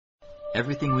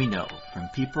Everything we know, from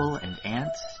people and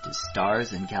ants to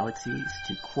stars and galaxies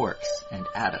to quarks and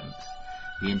atoms,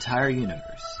 the entire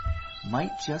universe,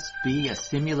 might just be a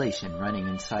simulation running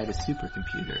inside a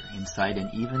supercomputer inside an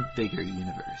even bigger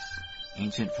universe.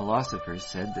 Ancient philosophers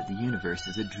said that the universe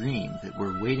is a dream that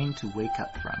we're waiting to wake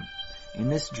up from. In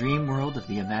this dream world of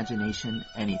the imagination,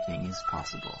 anything is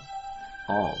possible.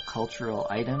 All cultural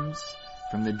items,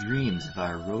 from the dreams of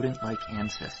our rodent-like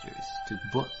ancestors, to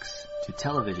books, to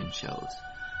television shows,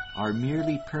 are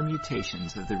merely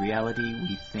permutations of the reality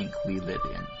we think we live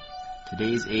in.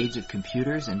 Today's age of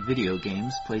computers and video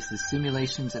games places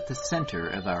simulations at the center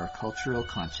of our cultural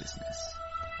consciousness.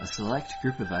 A select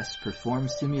group of us perform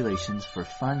simulations for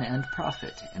fun and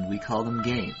profit, and we call them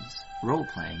games,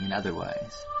 role-playing and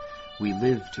otherwise. We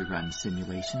live to run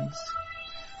simulations.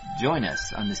 Join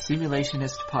us on the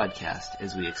Simulationist podcast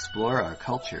as we explore our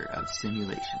culture of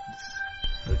simulations.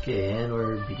 Okay, and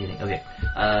we're beginning. Okay,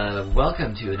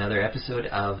 welcome to another episode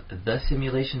of the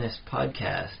Simulationist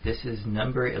podcast. This is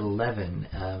number 11.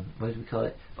 What did we call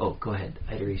it? Oh, go ahead.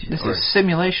 Iteration. This is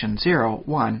Simulation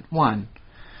 011.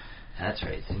 That's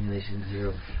right, Simulation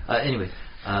 0. Anyway,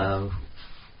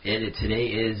 today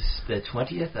is the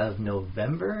 20th of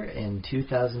November in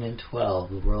 2012.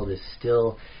 The world is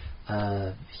still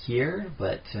here,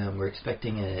 but we're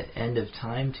expecting an end of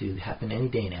time to happen any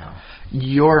day now.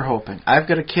 You're hoping. I've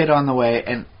got a kid on the way,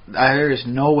 and there is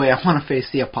no way I want to face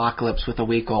the apocalypse with a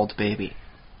week-old baby.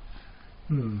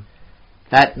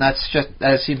 That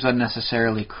seems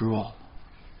unnecessarily cruel.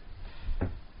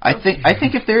 I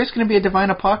think if there is going to be a divine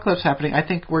apocalypse happening, I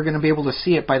think we're going to be able to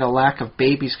see it by the lack of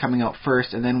babies coming out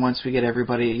first, and then once we get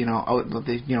everybody, out,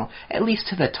 at least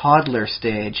to the toddler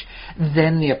stage,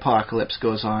 then the apocalypse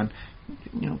goes on.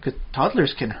 Because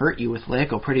toddlers can hurt you with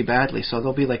Lego pretty badly, so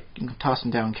they'll be like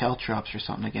tossing down caltrops or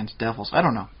something against devils. I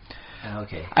don't know.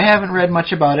 Okay. I haven't read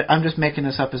much about it. I'm just making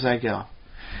this up as I go.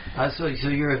 So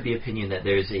you're of the opinion that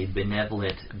there's a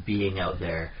benevolent being out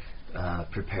there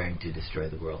preparing to destroy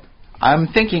the world. I'm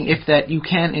thinking if you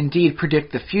can indeed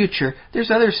predict the future, there's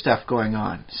other stuff going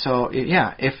on. So,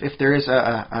 yeah, if there is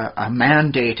a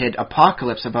mandated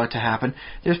apocalypse about to happen,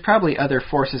 there's probably other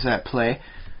forces at play,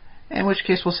 in which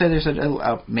case we'll say there's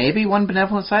maybe one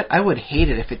benevolent side. I would hate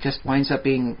it if it just winds up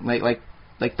being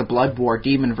like the Blood War,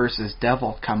 demon versus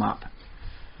devil come up.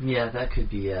 Yeah, that could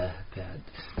be bad.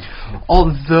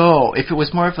 Although, if it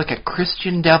was more of like a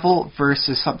Christian devil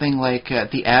versus something like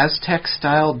the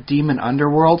Aztec-style demon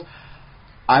underworld,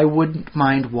 I wouldn't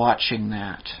mind watching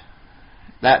that.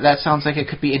 That sounds like it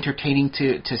could be entertaining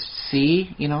to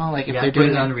see, like if they're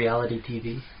doing it on reality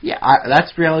TV. Yeah,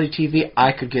 that's reality TV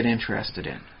I could get interested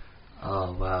in.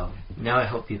 Oh, wow. Now I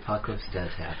hope the apocalypse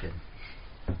does happen.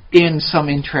 In some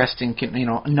interesting,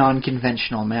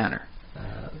 non-conventional manner.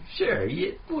 Sure,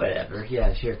 whatever.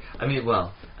 Yeah, sure. I mean,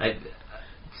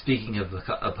 speaking of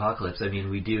apocalypse, I mean,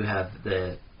 we do have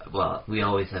we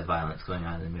always have violence going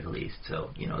on in the Middle East,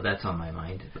 so, that's on my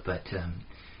mind. But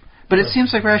it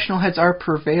seems like rational heads are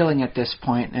prevailing at this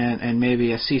point, and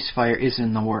maybe a ceasefire is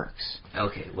in the works.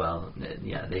 Okay, well,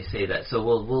 yeah, they say that. So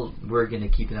we're going to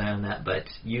keep an eye on that, but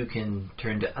you can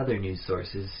turn to other news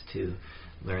sources to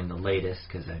learn the latest,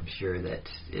 because I'm sure that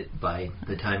by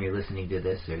the time you're listening to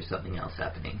this, there's something else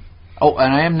happening. Oh,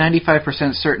 and I am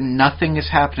 95% certain nothing is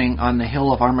happening on the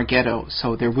Hill of Armageddon,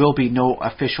 so there will be no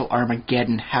official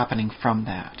Armageddon happening from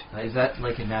that. Is that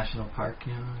like a national park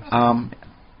now?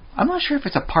 I'm not sure if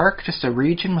it's a park, just a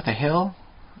region with a hill.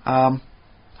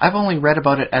 I've only read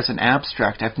about it as an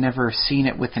abstract. I've never seen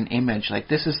it with an image. Like,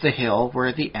 this is the hill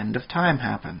where the end of time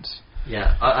happens.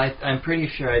 Yeah, I'm pretty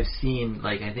sure I've seen,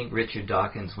 I think Richard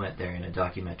Dawkins went there in a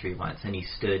documentary once, and he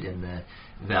stood in the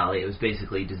valley. It was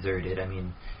basically deserted. I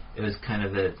mean, it was kind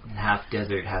of a half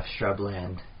desert, half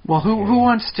shrubland. Well, who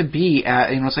wants to be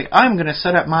at, it's like, I'm going to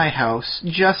set up my house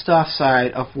just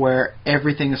offside of where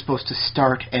everything is supposed to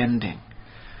start ending.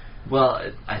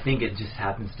 Well, I think it just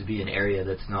happens to be an area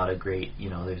that's not a great,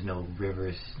 there's no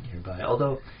rivers nearby.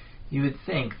 Although, you would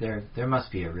think there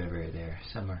must be a river there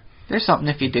somewhere. There's something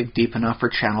if you dig deep enough or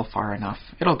channel far enough.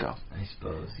 It'll go. I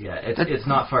suppose, yeah. It's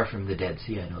not far from the Dead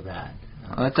Sea, I know that.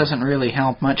 Well, that doesn't really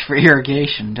help much for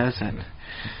irrigation, does it?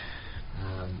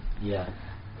 Yeah.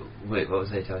 Wait, what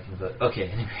was I talking about? Okay,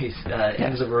 anyways,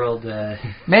 end of the world...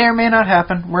 May or may not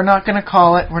happen. We're not going to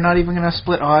call it. We're not even going to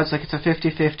split odds like it's a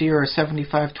 50-50 or a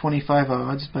 75-25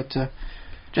 odds, but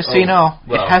just so you know,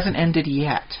 it hasn't ended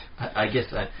yet. I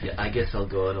guess I'll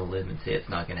go on a limb and say it's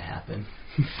not going to happen.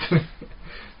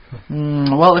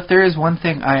 Well, if there is one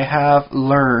thing I have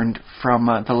learned from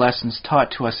the lessons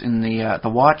taught to us in the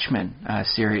Watchmen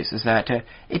series, is that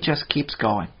it just keeps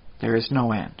going. There is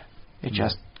no end. It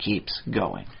just keeps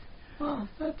going. Well,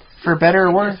 for better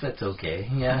or worse. That's okay.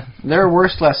 Yeah. There are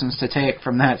worse lessons to take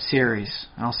from that series.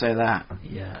 I'll say that.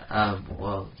 Yeah.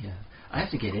 Well, yeah. I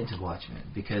have to get into Watchmen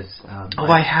because.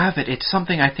 I have it. It's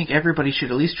something I think everybody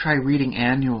should at least try reading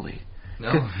annually.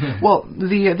 No. Well,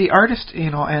 the artist,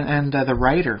 and the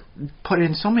writer put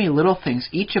in so many little things.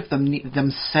 Each of them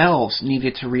themselves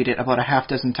needed to read it about a half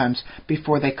dozen times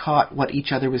before they caught what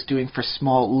each other was doing for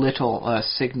small little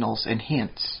signals and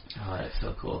hints. Oh, that's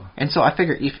so cool. And so I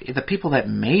figure if the people that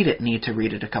made it need to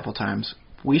read it a couple times,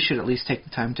 we should at least take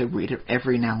the time to read it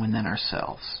every now and then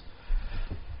ourselves.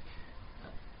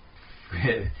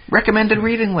 Recommended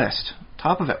reading list.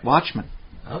 Top of it, Watchmen.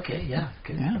 Okay, yeah.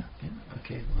 Good. Yeah.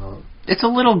 Okay, well... It's a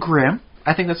little grim.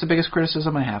 I think that's the biggest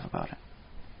criticism I have about it.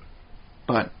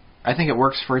 But I think it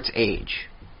works for its age.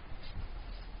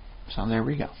 So there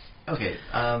we go. Okay,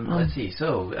 let's see.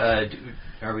 So,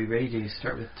 are we ready to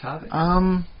start with the topic?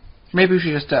 Maybe we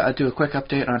should just do a quick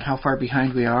update on how far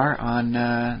behind we are on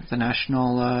the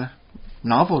National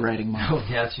Novel Writing Month.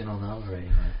 Oh, National Novel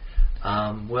Writing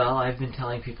Month. Well, I've been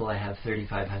telling people I have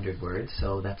 3,500 words,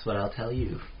 so that's what I'll tell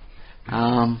you.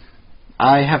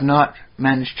 I have not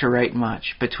managed to write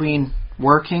much. Between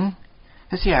working,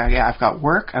 I've got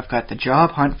work, I've got the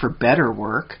job hunt for better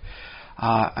work.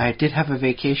 I did have a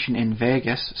vacation in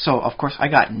Vegas, so of course I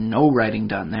got no writing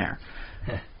done there.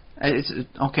 It's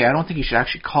okay, I don't think you should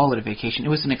actually call it a vacation. It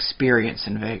was an experience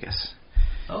in Vegas.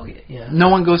 Oh, yeah. No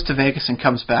one goes to Vegas and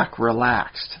comes back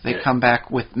relaxed. They come back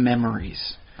with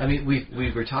memories. I mean,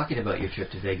 we were talking about your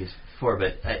trip to Vegas before,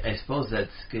 but I suppose that's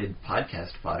good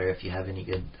podcast fodder if you have any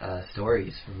good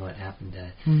stories from what happened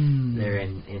there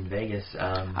in Vegas.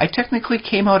 I technically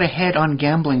came out ahead on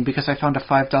gambling because I found a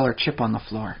 $5 chip on the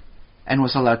floor and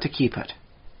was allowed to keep it.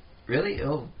 Really?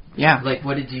 Oh. Yeah. Like,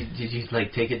 what did you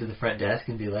like take it to the front desk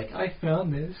and be like, I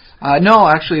found this? No,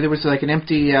 actually, there was like an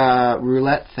empty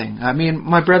roulette thing. I mean,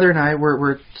 my brother and I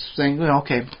were saying,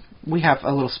 okay, we have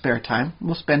a little spare time.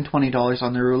 We'll spend $20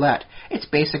 on the roulette. It's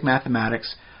basic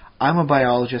mathematics. I'm a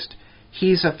biologist.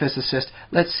 He's a physicist.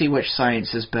 Let's see which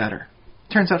science is better.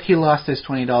 Turns out he lost his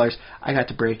 $20. I got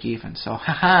to break even. So,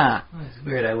 haha. That's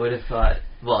weird. I would have thought.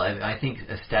 Well, I think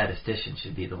a statistician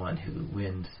should be the one who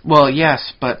wins. Well,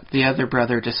 yes, but the other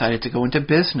brother decided to go into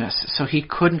business, so he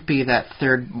couldn't be that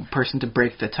third person to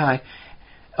break the tie.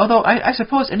 Although I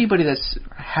suppose anybody that's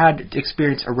had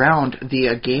experience around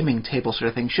the gaming table sort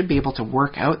of thing should be able to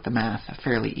work out the math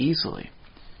fairly easily.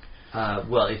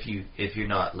 Well, if you're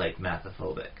not like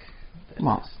mathophobic,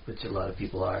 which a lot of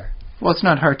people are. Well, it's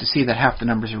not hard to see that half the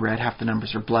numbers are red, half the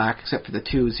numbers are black, except for the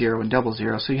 2, 0, and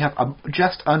 00. So you have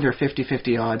just under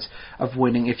 50-50 odds of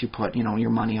winning if you put,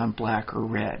 your money on black or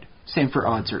red. Same for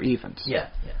odds or evens. Yeah.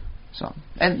 So,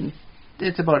 and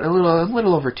it's about a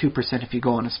little over 2% if you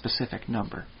go on a specific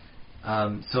number.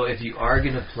 So if you are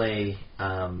going to play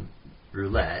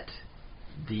roulette,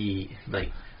 the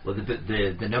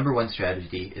number one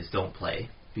strategy is don't play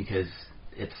because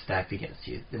it's stacked against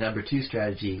you. The number two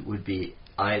strategy would be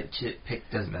pick,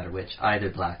 doesn't matter which, either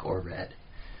black or red,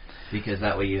 because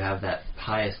that way you have that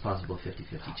highest possible 50-50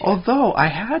 chance. Although I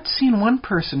had seen one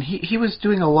person, he was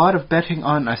doing a lot of betting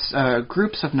on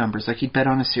groups of numbers. Like he'd bet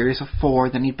on a series of 4,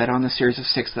 then he'd bet on a series of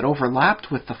 6 that overlapped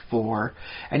with the 4,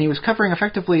 and he was covering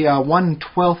effectively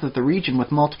 1/12 of the region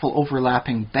with multiple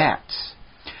overlapping bets.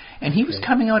 And he was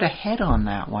coming out ahead on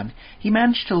that one. He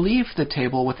managed to leave the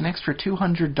table with an extra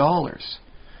 $200.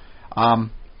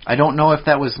 I don't know if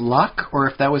that was luck or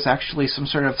if that was actually some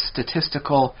sort of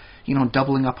statistical,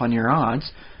 doubling up on your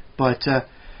odds, but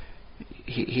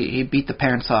he beat the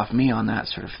pants off me on that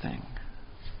sort of thing.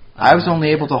 I was only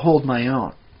able to hold my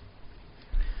own.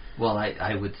 Well,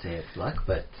 I would say it's luck,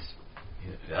 but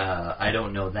I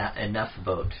don't know that enough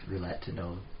about roulette to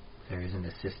know there isn't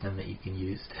a system that you can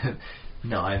use.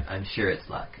 No, I'm sure it's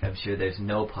luck. I'm sure there's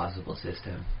no possible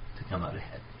system to come out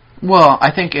ahead. Well,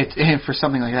 I think for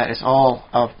something like that, it's all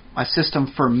a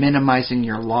system for minimizing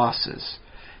your losses.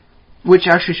 Which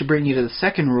actually should bring you to the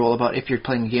second rule about if you're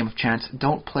playing a game of chance,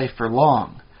 don't play for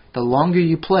long. The longer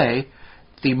you play,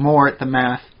 the more the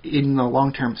math in the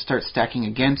long term starts stacking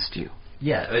against you.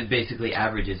 Yeah, it basically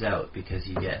averages out because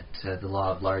you get the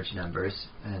law of large numbers,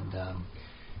 and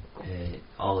it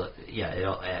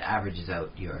averages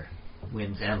out your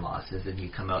wins and losses, and you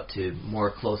come out to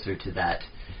more closer to that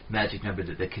magic number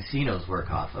that the casinos work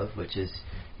off of, which is,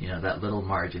 that little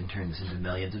margin turns into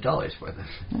millions of dollars for them.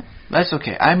 That's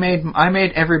okay. I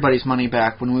made everybody's money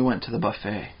back when we went to the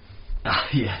buffet.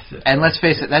 Yes. And let's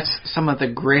face it, that's some of the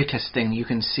greatest thing you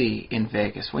can see in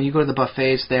Vegas. When you go to the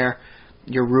buffets there,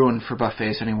 you're ruined for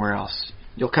buffets anywhere else.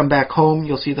 You'll come back home,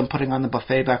 you'll see them putting on the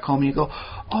buffet back home, and you go,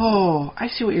 oh, I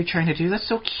see what you're trying to do. That's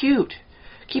so cute.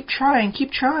 keep trying.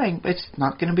 It's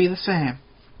not going to be the same.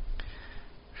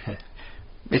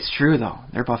 It's true, though.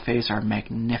 Their buffets are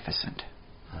magnificent.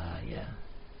 Yeah.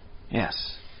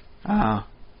 Yes.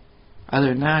 Other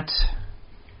than that,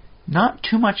 not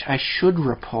too much I should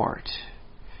report.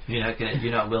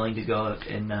 You're not willing to go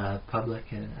in public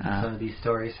in some of these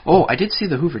stories? Oh, I did see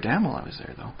the Hoover Dam while I was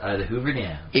there, though. The Hoover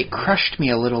Dam. It crushed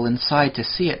me a little inside to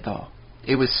see it, though.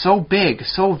 It was so big,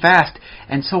 so vast,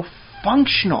 and so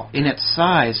functional in its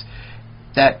size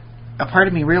that a part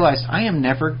of me realized I am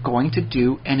never going to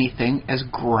do anything as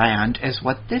grand as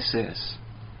what this is.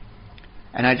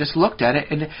 And I just looked at it,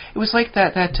 and it was like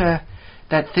that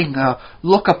thing,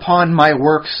 look upon my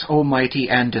works, O mighty,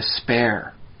 and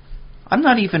despair. I'm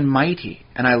not even mighty,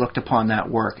 and I looked upon that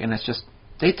work, and it's just,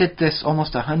 they did this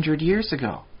almost 100 years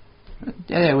ago.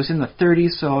 Yeah, it was in the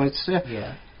 30s, so it's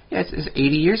it's 80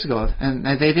 years ago, and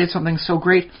they did something so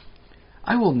great.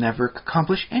 I will never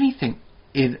accomplish anything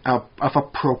of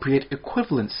appropriate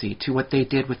equivalency to what they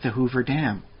did with the Hoover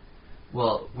Dam.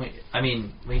 Well, when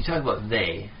you talk about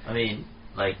they,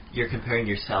 like, you're comparing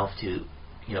yourself to,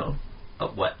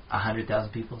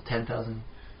 100,000 people, 10,000,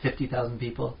 50,000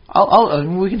 people?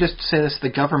 We can just say this, the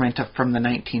government from the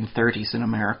 1930s in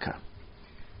America.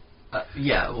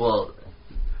 Well,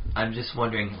 I'm just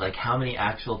wondering, like, how many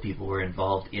actual people were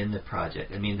involved in the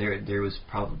project?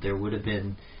 There would have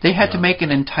been... They had to make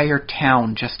an entire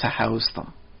town just to house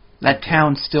them. That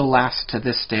town still lasts to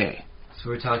this day. So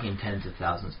we're talking tens of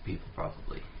thousands of people,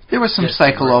 probably. There was some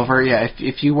cycle over, yeah.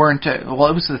 If you weren't... it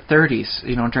was the 30s,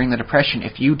 during the Depression.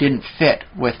 If you didn't fit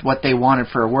with what they wanted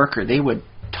for a worker, they would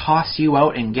toss you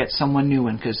out and get someone new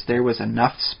in because there was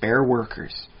enough spare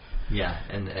workers. Yeah,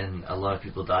 and a lot of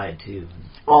people died, too.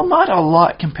 Well, not a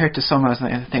lot compared to some of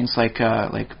the things like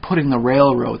putting the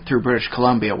railroad through British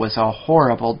Columbia was a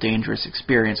horrible, dangerous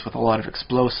experience with a lot of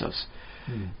explosives.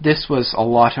 This was a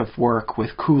lot of work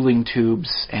with cooling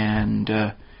tubes and,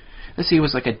 it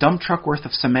was like a dump truck worth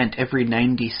of cement every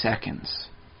 90 seconds.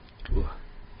 Ooh.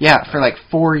 Yeah, for like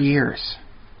 4 years.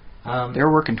 They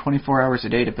were working 24 hours a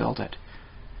day to build it.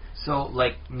 So,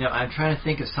 like, I'm trying to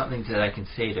think of something that I can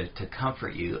say to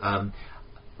comfort you. I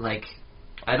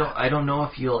don't know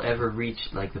if you'll ever reach,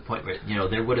 like, the point where,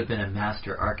 there would have been a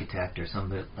master architect or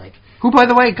something, like... Who, by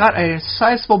the way, got a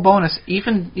sizable bonus,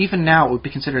 even now it would be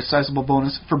considered a sizable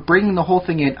bonus, for bringing the whole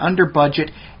thing in under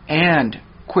budget and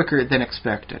quicker than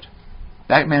expected.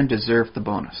 That man deserved the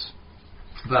bonus.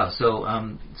 Well,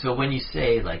 so when you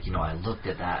say, like, I looked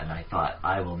at that and I thought,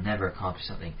 I will never accomplish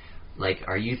something, like,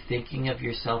 are you thinking of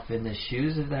yourself in the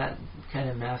shoes of that kind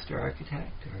of master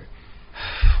architect, or...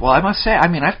 Well, I must say,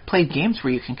 I've played games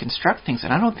where you can construct things,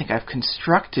 and I don't think I've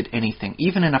constructed anything,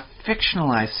 even in a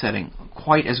fictionalized setting,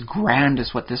 quite as grand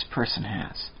as what this person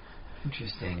has.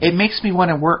 Interesting. It makes me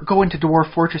want to go into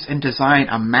Dwarf Fortress and design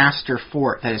a master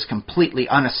fort that is completely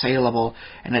unassailable,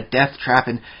 and a death trap,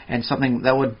 and something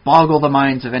that would boggle the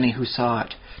minds of any who saw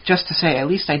it. Just to say, at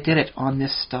least I did it on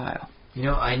this style.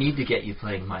 I need to get you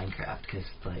playing Minecraft, because,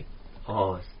 like,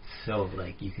 so,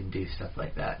 like, you can do stuff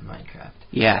like that in Minecraft.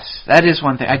 Yes, that is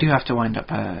one thing. I do have to wind up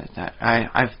that.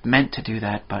 I've meant to do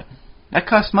that, but that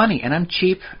costs money, and I'm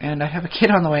cheap, and I have a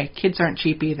kid on the way. Kids aren't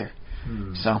cheap either.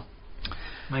 So...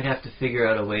 Might have to figure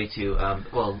out a way to,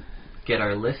 get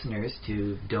our listeners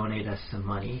to donate us some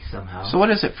money somehow. So what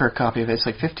is it for a copy of it? It's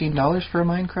like $15 for a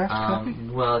Minecraft copy?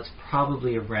 Well, it's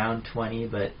probably around 20,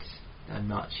 but I'm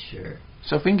not sure.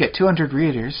 So if we can get 200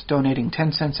 readers donating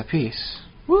 10 cents apiece,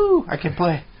 woo, I can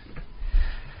play.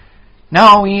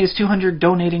 Now all we need is 200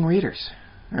 donating readers,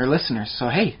 or listeners, so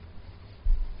hey.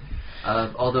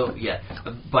 Although,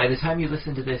 by the time you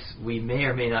listen to this, we may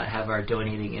or may not have our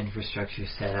donating infrastructure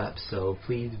set up, so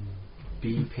please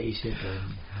be patient.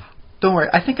 Don't worry,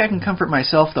 I think I can comfort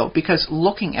myself, though, because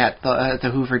looking at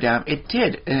the Hoover Dam, it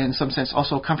did, in some sense,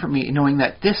 also comfort me knowing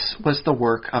that this was the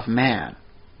work of man.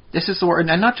 This is the work,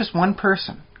 and not just one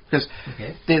person. Because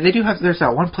they do have, there's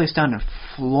that one place down in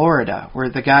Florida where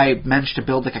the guy managed to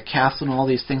build like a castle and all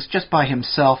these things just by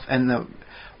himself, and the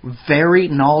very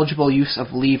knowledgeable use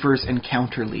of levers and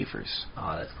counter levers.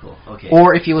 Oh, that's cool. Okay.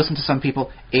 Or if you listen to some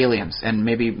people, aliens and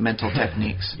maybe mental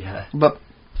techniques. Yeah. But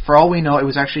for all we know, it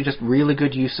was actually just really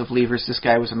good use of levers. This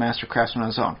guy was a master craftsman on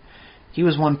his own. He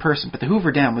was one person, but the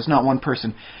Hoover Dam was not one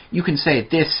person. You can say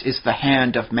this is the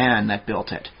hand of man that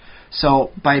built it. So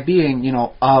by being,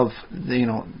 of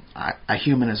the, a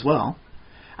human as well,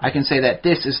 I can say that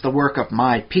this is the work of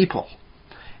my people.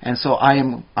 And so I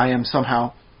am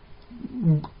somehow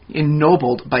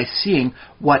ennobled by seeing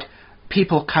what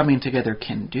people coming together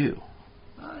can do.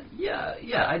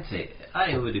 I'd say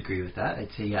I would agree with that.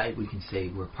 I'd say we can say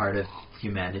we're part of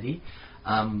humanity.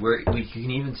 We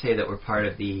can even say that we're part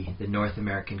of the North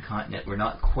American continent. We're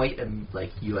not quite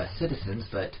like U.S. citizens,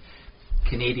 but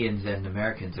Canadians and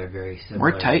Americans are very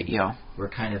similar. We're tight, yo. We're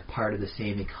kind of part of the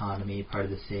same economy, part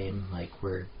of the same,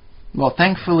 Well,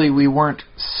 thankfully, we weren't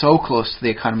so close to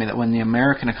the economy that when the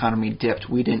American economy dipped,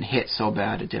 we didn't hit so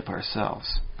bad a dip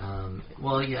ourselves.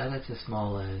 Well, yeah, that's a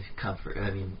small comfort.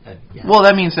 I mean, yeah. Well,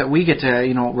 that means that we get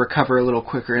to, recover a little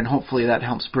quicker, and hopefully that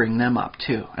helps bring them up,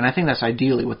 too. And I think that's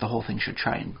ideally what the whole thing should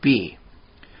try and be.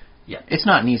 Yeah. It's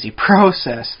not an easy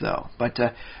process, though. But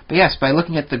yes, by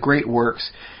looking at the great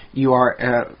works, you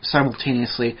are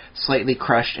simultaneously slightly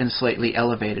crushed and slightly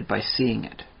elevated by seeing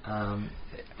it. And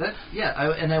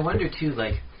I wonder too,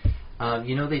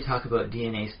 they talk about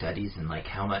DNA studies and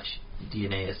how much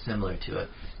DNA is similar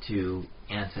to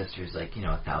ancestors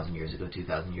 1,000 years ago,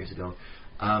 2,000 years ago.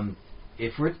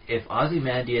 If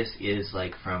Ozymandias is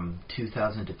from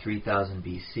 2,000 to 3,000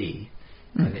 BC,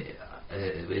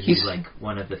 he's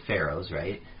one of the pharaohs,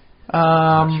 right?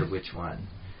 I'm not sure which one.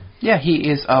 Yeah, he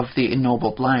is of the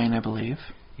ennobled line, I believe.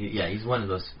 He's one of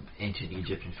those ancient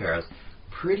Egyptian pharaohs.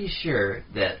 Pretty sure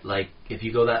that, if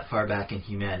you go that far back in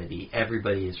humanity,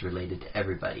 everybody is related to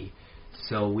everybody.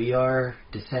 So we are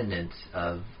descendants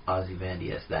of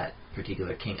Ozymandias, that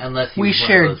particular king, unless he was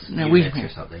one of those eunuchs or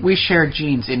something. We share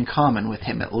genes in common with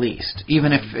him, at least.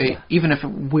 Even if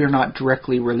we're not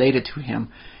directly related to him,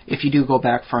 if you do go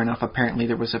back far enough, apparently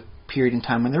there was a period in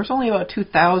time when there was only about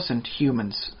 2,000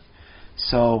 humans.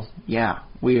 So, yeah,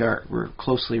 we're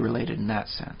closely related in that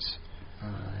sense.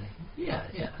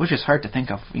 Yeah. Which is hard to think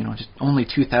of, just only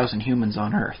 2,000 humans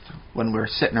on Earth when we're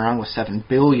sitting around with 7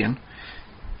 billion.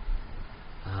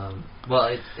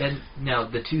 And now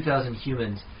the 2,000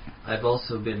 humans, I've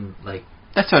also been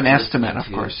that's an estimate, of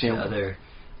course. Yeah. Other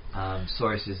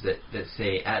sources that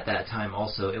say at that time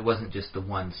also it wasn't just the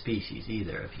one species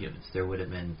either of humans. There would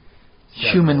have been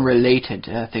human-related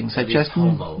things like just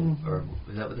Homo, or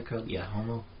is that what they're called? Yeah,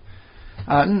 Homo.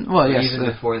 Yes.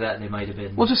 Even before that, they might have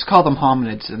been. We'll just call them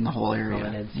hominids in the whole area.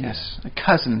 Hominids, yes,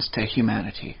 cousins to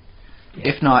humanity. Yeah.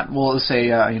 If not, we'll say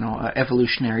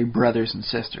evolutionary brothers and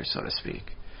sisters, so to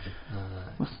speak.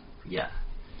 Yeah.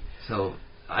 So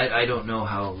I don't know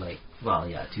how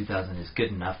 2,000 is good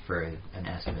enough for an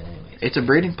estimate, anyways. It's a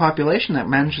breeding population that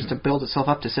manages to build itself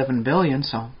up to 7 billion,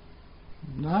 so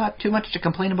not too much to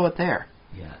complain about there.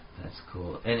 Yeah, that's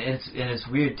cool. And it's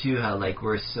weird too how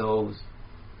we're so.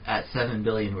 At 7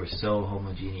 billion, we're so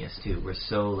homogeneous, too. We're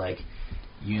so,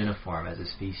 uniform as a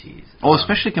species. Oh,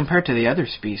 especially compared to the other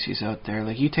species out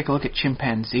there. You take a look at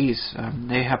chimpanzees.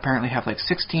 They apparently have,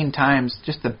 16 times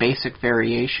just the basic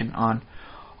variation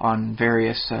on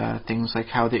various things, like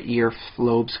how the ear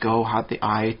lobes go, how the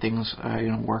eye things,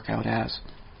 work out as.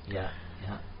 Yeah.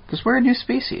 Because we're a new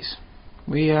species.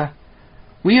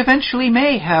 We eventually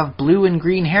may have blue and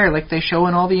green hair like they show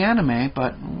in all the anime,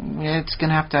 but it's going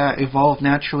to have to evolve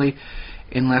naturally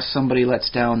unless somebody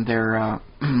lets down their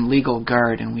legal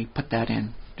guard and we put that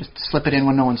in. Just slip it in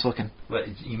when no one's looking. What,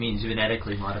 you mean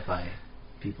genetically modify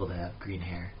people to have green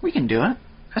hair? We can do it.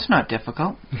 That's not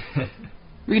difficult.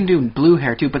 We can do blue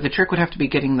hair too, but the trick would have to be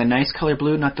getting the nice color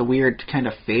blue, not the weird kind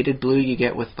of faded blue you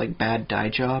get with bad dye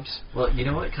jobs. Well, you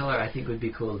know what color I think would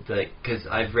be cool? Because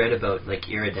I've read about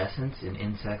iridescence in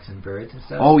insects and birds and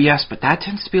stuff. Oh yes, but that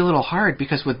tends to be a little hard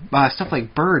because with stuff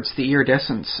like birds, the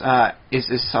iridescence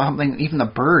is something even the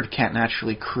bird can't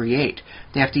naturally create.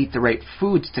 They have to eat the right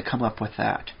foods to come up with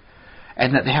that,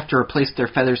 and that they have to replace their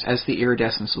feathers as the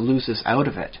iridescence loses out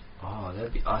of it. Oh,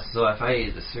 that'd be awesome. So if I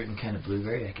ate a certain kind of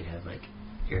blueberry, I could have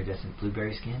iridescent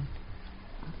blueberry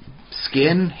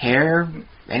skin, hair,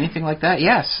 anything like that.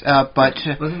 Yes, but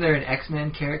wasn't there an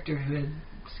X-Men character who had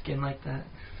skin like that?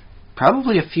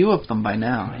 Probably a few of them by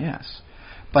now. Yes,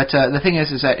 but the thing is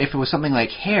that if it was something like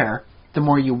hair, the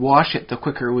more you wash it, the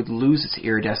quicker it would lose its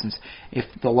iridescence. If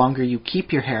the longer you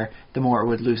keep your hair, the more it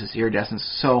would lose its iridescence.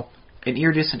 So an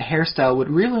iridescent hairstyle would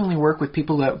really only work with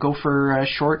people that go for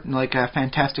short,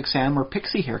 Fantastic Sam or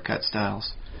Pixie haircut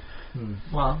styles.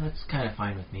 Well, that's kind of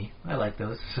fine with me. I like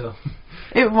those. So,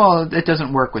 it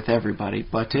doesn't work with everybody,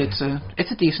 but it's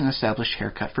a decent established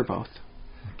haircut for both.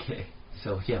 Okay,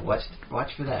 so yeah, watch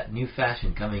for that new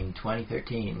fashion coming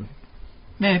 2013.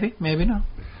 Maybe not.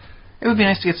 It would be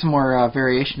nice to get some more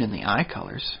variation in the eye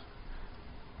colors.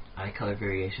 Eye color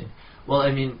variation. Well,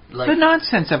 I mean, the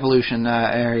nonsense evolution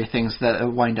area things that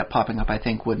wind up popping up, I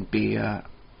think, wouldn't be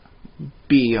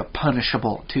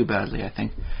punishable too badly. I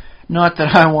think. Not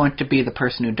that I want to be the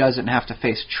person who doesn't have to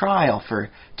face trial for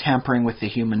tampering with the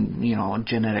human,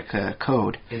 genetic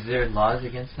code. Is there laws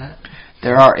against that?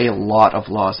 There are a lot of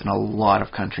laws in a lot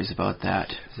of countries about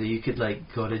that. So you could,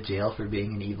 go to jail for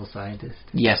being an evil scientist?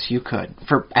 Yes, you could.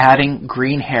 For adding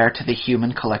green hair to the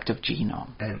human collective genome.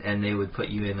 And they would put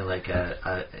you in,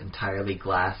 a entirely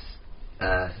glass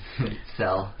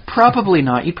cell? Probably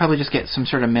not. You'd probably just get some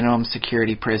sort of minimum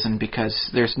security prison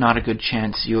because there's not a good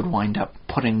chance you would wind up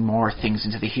putting more things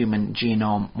into the human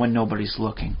genome when nobody's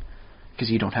looking.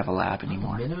 Because you don't have a lab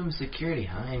anymore. Minimum security,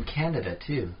 huh? In Canada,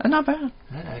 too. Not bad.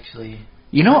 That actually...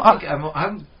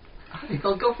 I think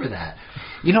I'll go for that.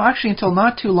 Actually, until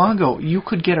not too long ago, you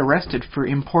could get arrested for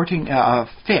importing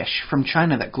fish from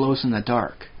China that glows in the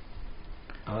dark.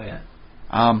 Oh, yeah.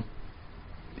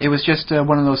 It was just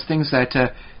one of those things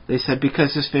that they said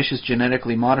because this fish is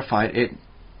genetically modified,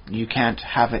 you can't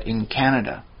have it in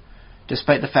Canada.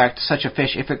 Despite the fact such a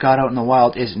fish, if it got out in the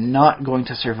wild, is not going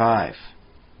to survive.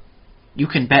 You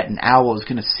can bet an owl is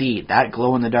going to see that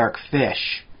glow-in-the-dark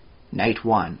fish night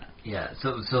one. Yeah,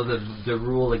 so the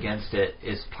rule against it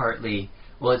is partly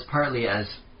as,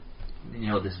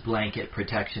 this blanket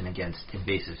protection against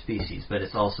invasive species, but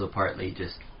it's also partly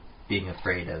just being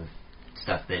afraid of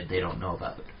stuff that they don't know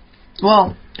about.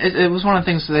 Well, it was one of the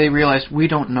things that they realized, we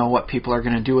don't know what people are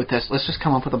going to do with this. Let's just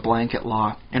come up with a blanket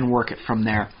law and work it from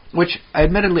there. Which,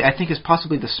 admittedly, I think is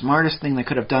possibly the smartest thing they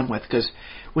could have done with, because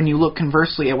when you look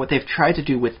conversely at what they've tried to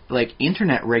do with,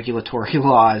 internet regulatory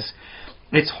laws,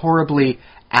 it's horribly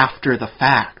after the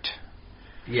fact.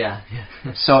 Yeah.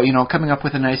 So, coming up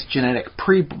with a nice genetic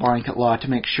pre-blanket law to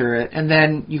make sure and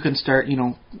then you can start,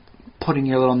 putting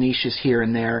your little niches here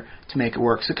and there to make it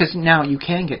work. So, because now you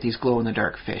can get these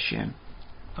glow-in-the-dark fish in.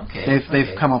 Okay.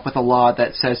 They've come up with a law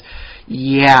that says,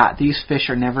 yeah, these fish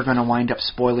are never going to wind up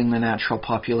spoiling the natural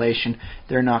population.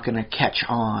 They're not going to catch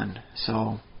on.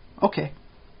 So, okay.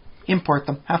 Import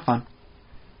them. Have fun.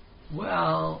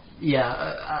 Well, yeah,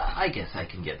 I guess I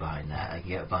can get behind that. I can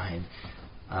get behind,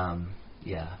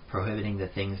 prohibiting the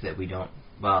things that we don't...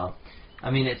 Well,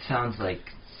 I mean, it sounds like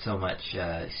so much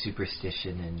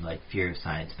superstition and, fear of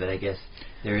science, but I guess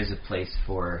there is a place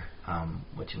for,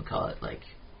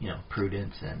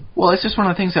 prudence and... Well, it's just one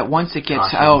of the things that once it gets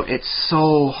caution. out, it's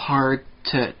so hard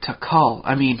to cull.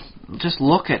 I mean, just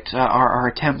look at our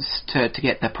attempts to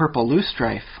get the purple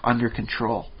loosestrife under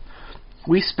control.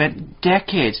 We spent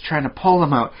decades trying to pull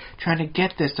them out, trying to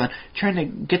get this done, trying to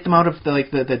get them out of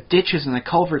the ditches and the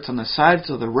culverts on the sides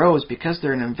of the roads because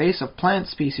they're an invasive plant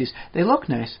species. They look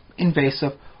nice,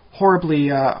 invasive, horribly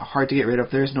hard to get rid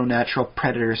of. There's no natural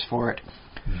predators for it.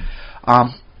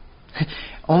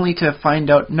 Only to find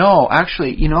out, no,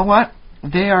 actually, you know what?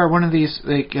 They are one of these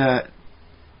recent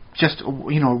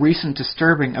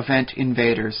disturbing event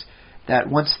invaders that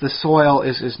once the soil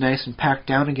is nice and packed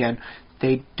down again,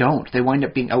 they don't. They wind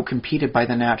up being outcompeted by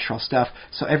the natural stuff.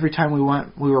 So every time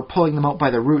we were pulling them out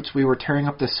by the roots, we were tearing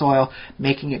up the soil,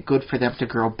 making it good for them to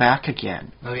grow back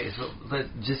again. Okay, so let's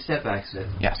just step back a bit.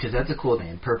 Yes. Because that's a cool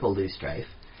name, purple loosestrife.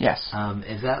 Yes.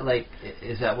 Is that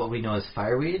what we know as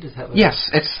fireweed? Is that what yes,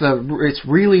 it's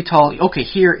really tall. Okay,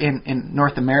 here in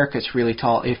North America it's really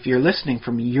tall. If you're listening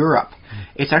from Europe,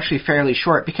 it's actually fairly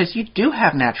short because you do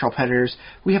have natural predators.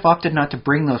 We have opted not to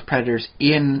bring those predators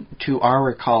into our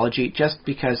ecology just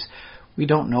because we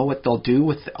don't know what they'll do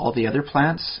with all the other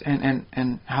plants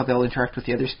and how they'll interact with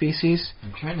the other species.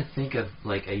 I'm trying to think of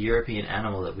a European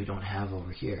animal that we don't have over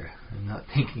here. I'm not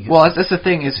thinking of... Well, that's the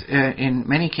thing is in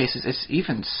many cases it's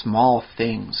even small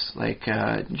things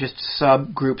just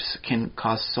subgroups can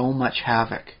cause so much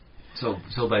havoc. So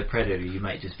by predator you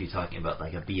might just be talking about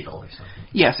a beetle or something.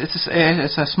 Yes,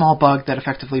 it's a small bug that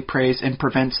effectively preys and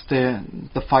prevents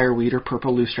the fireweed or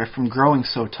purple loosestrife from growing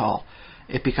so tall.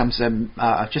 It becomes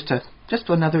just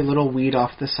another little weed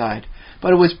off the side.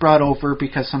 But it was brought over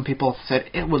because some people said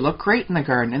it would look great in the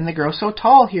garden, and they grow so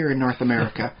tall here in North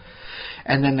America.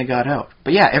 And then they got out.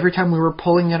 But yeah, every time we were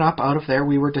pulling it up out of there,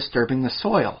 we were disturbing the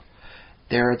soil.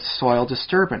 There's soil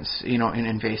disturbance, in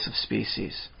invasive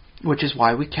species. Which is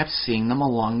why we kept seeing them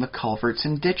along the culverts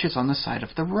and ditches on the side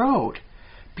of the road.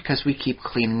 Because we keep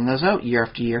cleaning those out year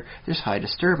after year, there's high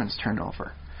disturbance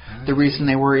turnover. The reason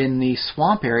they were in the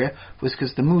swamp area was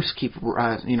because the moose keep,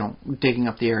 digging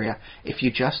up the area. If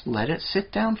you just let it sit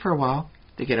down for a while,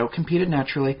 they get outcompeted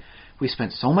naturally. We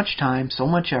spent so much time, so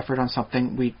much effort on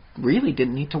something we really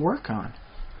didn't need to work on.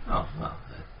 Oh, well,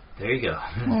 there you go.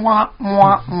 Wah,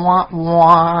 wah, wah,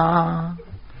 wah.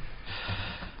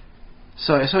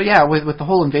 So yeah, with the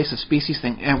whole invasive species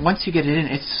thing, and once you get it in,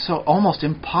 it's so almost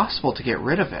impossible to get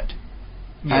rid of it.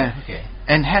 Yeah, okay.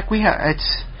 And heck,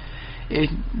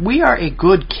 We are a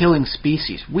good killing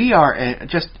species. We are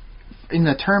just, in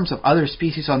the terms of other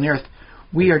species on the Earth,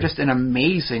 we are just an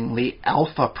amazingly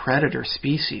alpha predator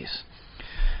species.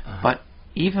 But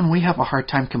even we have a hard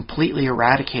time completely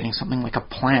eradicating something like a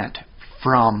plant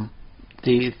from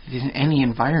any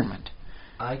environment.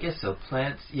 I guess so.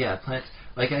 Plants.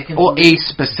 Like I can. Or a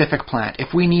specific plant.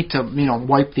 If we need to,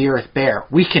 wipe the Earth bare,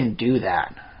 we can do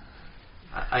that.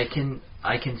 I can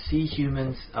see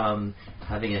humans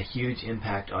having a huge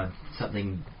impact on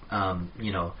something,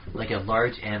 like a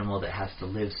large animal that has to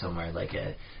live somewhere, like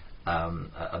a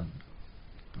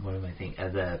what am I thinking?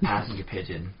 The passenger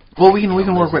pigeon. Well, we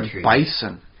can work with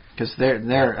bison because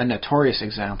they're a notorious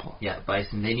example. Yeah,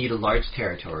 bison. They need a large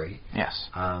territory. Yes.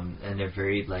 And they're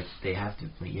very they have to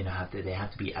they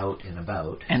have to be out and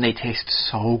about. And they taste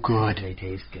so good. They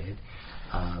taste good.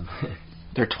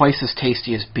 They're twice as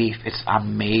tasty as beef. It's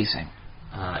amazing.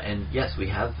 And yes, we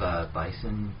have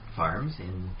bison farms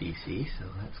in BC, so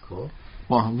that's cool.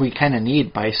 Well, we kind of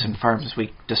need bison farms.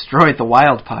 We destroyed the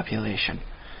wild population.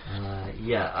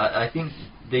 I think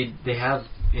they have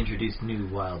introduced new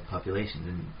wild populations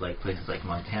in places like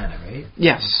Montana, right?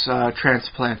 Yes,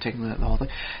 transplanting the whole thing.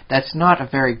 That's not a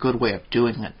very good way of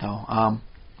doing it, though.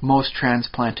 Most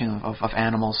transplanting of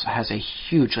animals has a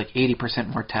huge, 80%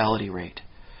 mortality rate.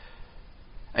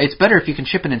 It's better if you can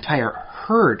ship an entire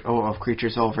herd of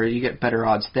creatures over. You get better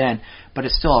odds then, but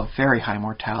it's still a very high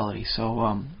mortality.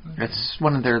 So it's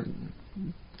one of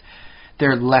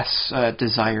their less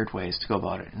desired ways to go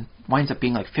about it. And winds up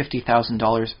being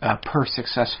 $50,000 per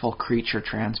successful creature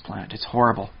transplant. It's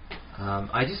horrible.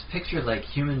 I just picture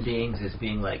human beings as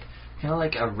being kind of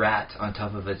like a rat on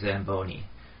top of a Zamboni.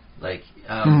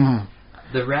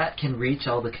 The rat can reach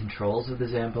all the controls of the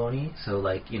Zamboni, so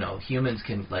humans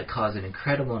can cause an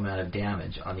incredible amount of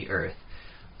damage on the Earth.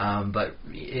 But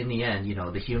in the end,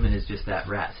 the human is just that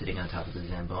rat sitting on top of the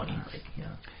Zamboni.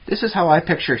 This is how I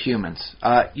picture humans.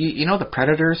 You know the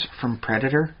predators from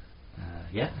Predator?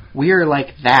 Yeah. We are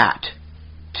like that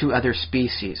to other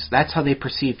species. That's how they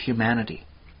perceive humanity.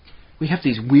 We have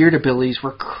these weird abilities.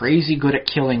 We're crazy good at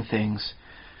killing things.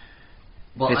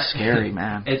 Well, it's scary,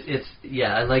 man.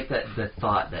 I like the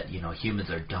thought that humans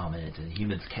are dominant and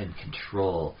humans can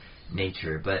control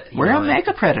nature, but we're a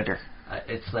mega predator.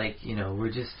 It's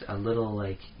we're just a little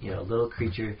little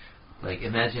creature.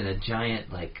 Imagine a giant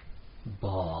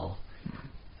ball,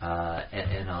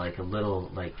 and a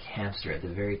little hamster at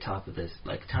the very top of this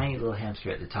tiny little hamster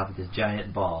at the top of this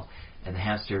giant ball, and the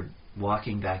hamster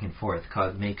walking back and forth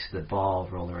makes the ball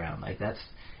roll around that's.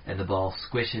 And the ball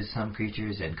squishes some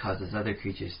creatures and causes other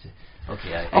creatures to.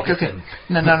 Okay.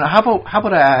 No. How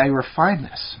about I refine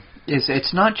this?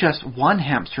 It's not just one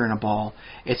hamster in a ball.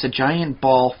 It's a giant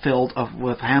ball filled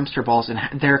with hamster balls,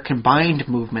 and their combined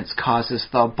movements causes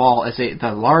the ball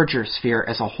the larger sphere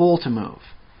as a whole to move.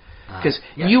 Because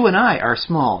you and I are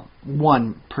small,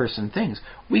 one-person things.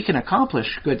 We can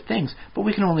accomplish good things, but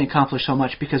we can only accomplish so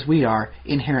much because we are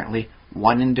inherently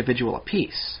one individual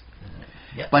apiece.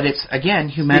 Yeah. But it's, again,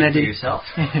 humanity. Speak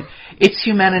for yourself. It's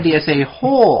humanity as a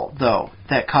whole, though,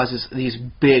 that causes these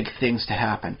big things to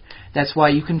happen. That's why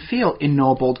you can feel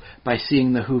ennobled by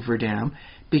seeing the Hoover Dam,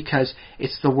 because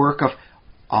it's the work of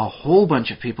a whole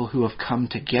bunch of people who have come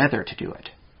together to do it.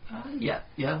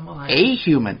 A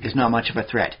human is not much of a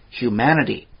threat.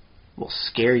 Humanity will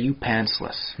scare you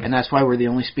pantsless. And that's why we're the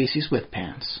only species with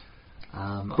pants.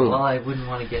 Well, I wouldn't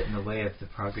want to get in the way of the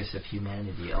progress of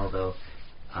humanity, although...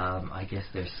 I guess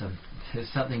there's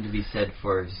something to be said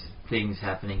for things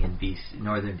happening in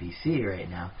northern BC right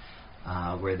now,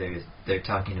 where they're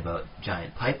talking about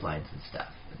giant pipelines and stuff.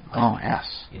 Oh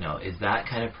yes. Is that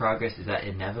kind of progress? Is that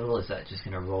inevitable? Is that just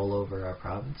going to roll over our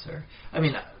province? Or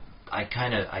I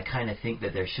kind of think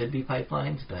that there should be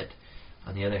pipelines, but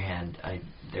on the other hand,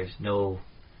 there's no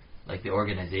the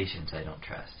organizations I don't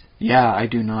trust. Yeah, I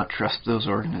do not trust those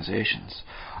organizations.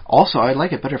 Also, I'd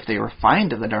like it better if they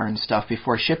refined the darn stuff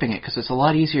before shipping it, because it's a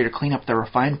lot easier to clean up the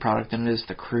refined product than it is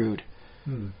the crude.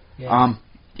 Yeah.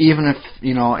 Even if,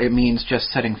 it means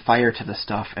just setting fire to the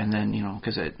stuff, and then,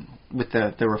 because with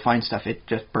the refined stuff, it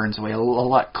just burns away a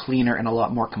lot cleaner and a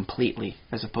lot more completely,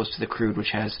 as opposed to the crude,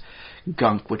 which has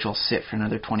gunk, which will sit for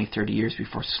another 20, 30 years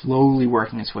before slowly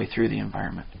working its way through the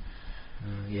environment.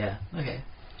 Yeah, okay.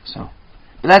 So,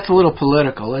 but that's a little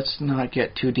political. Let's not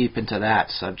get too deep into that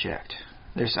subject.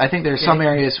 I think there's some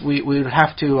areas we would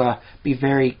have to be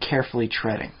very carefully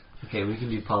treading. Okay, we can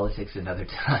do politics another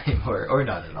time, or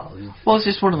not at all. Well, it's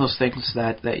just one of those things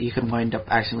that you can wind up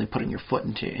accidentally putting your foot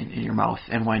in your mouth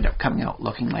and wind up coming out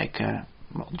looking like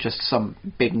just some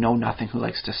big know-nothing who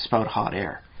likes to spout hot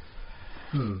air.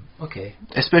 Okay.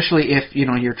 Especially if,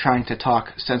 you're trying to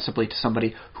talk sensibly to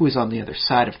somebody who is on the other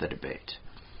side of the debate.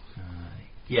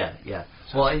 Yeah.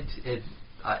 Well,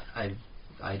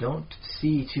 I don't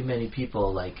see too many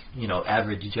people like,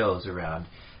 average Joes around.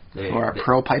 Who are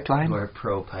pro-pipeline? Who are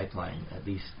pro-pipeline, at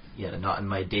least, not in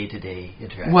my day-to-day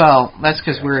interaction. Well, that's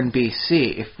because we're in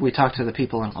BC. If we talk to the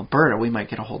people in Alberta, we might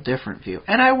get a whole different view.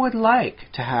 And I would like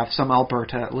to have some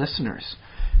Alberta listeners.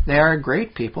 They are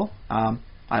great people. I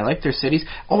like their cities.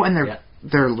 Oh, and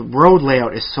their road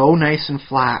layout is so nice and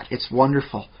flat. It's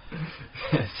wonderful.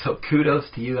 So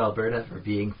kudos to you, Alberta, for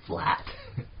being flat.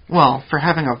 Well, for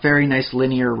having a very nice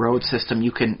linear road system,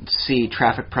 you can see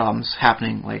traffic problems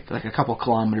happening like a couple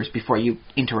kilometers before you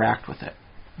interact with it,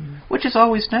 which is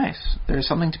always nice. There's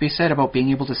something to be said about being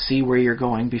able to see where you're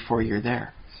going before you're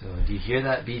there. So do you hear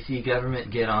that, BC government?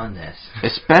 Get on this.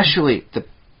 Especially the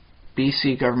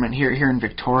BC government here in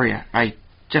Victoria. I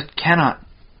just cannot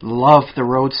love the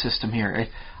road system here.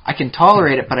 I can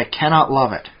tolerate it, but I cannot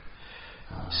love it.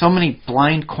 So many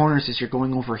blind corners as you're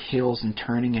going over hills and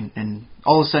turning, and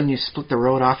all of a sudden you split the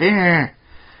road off.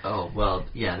 Oh, well,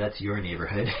 yeah, that's your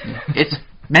neighborhood. It's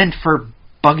meant for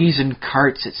buggies and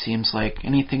carts, it seems like.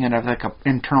 Anything out of like an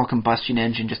internal combustion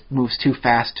engine just moves too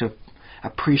fast to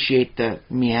appreciate the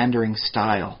meandering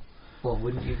style. Well,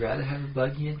 wouldn't you rather have a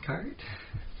buggy and cart?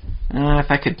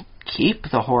 If I could keep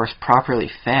the horse properly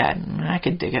fed, I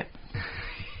could dig it.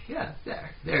 Yeah,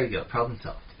 there you go. Problem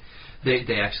solved. They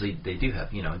do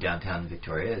have, downtown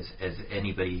Victoria, as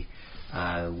anybody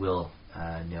will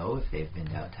know if they've been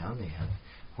downtown. They have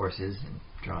horses and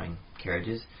drawing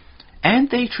carriages. And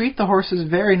they treat the horses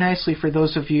very nicely for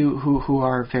those of you who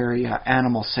are very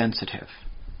animal sensitive.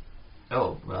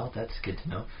 Oh, well, that's good to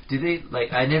know. Do they,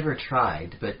 I never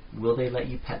tried, but will they let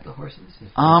you pet the horses?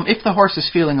 If the horse is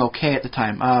feeling okay at the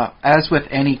time. As with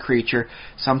any creature,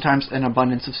 sometimes an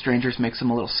abundance of strangers makes them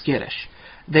a little skittish.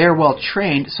 They're well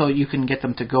trained, so you can get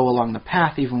them to go along the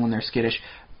path even when they're skittish.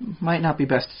 Might not be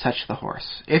best to touch the horse.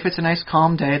 If it's a nice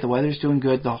calm day, the weather's doing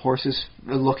good, the horse is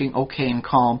looking okay and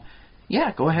calm,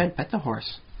 yeah, go ahead, pet the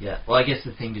horse. Yeah, well, I guess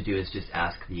the thing to do is just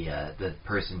ask the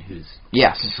person who's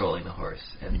controlling the horse,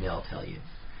 and they'll tell you.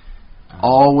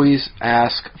 Always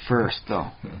ask first,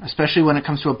 though, especially when it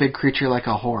comes to a big creature like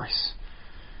a horse.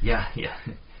 Yeah.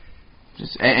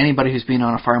 Just anybody who's been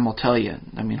on a farm will tell you.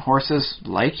 I mean, horses,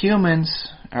 like humans,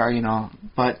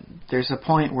 but there's a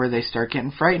point where they start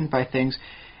getting frightened by things,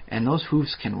 and those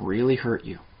hooves can really hurt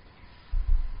you.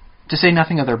 To say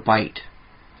nothing of their bite.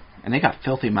 And they got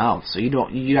filthy mouths, so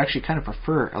you actually kind of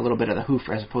prefer a little bit of the hoof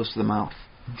as opposed to the mouth.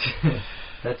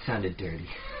 That sounded dirty.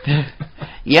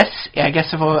 Yes, I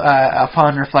guess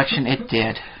upon reflection, it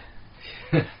did.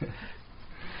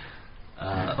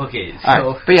 Okay,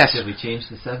 so but yes, should we change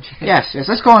the subject? Yes.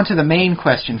 Let's go on to the main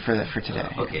question for today.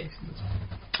 Okay.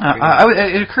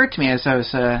 It occurred to me as I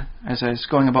was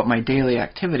going about my daily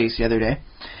activities the other day.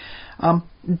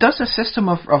 Does a system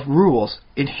of rules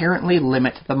inherently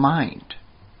limit the mind?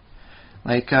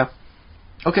 Okay,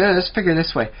 let's figure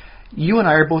this way. You and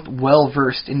I are both well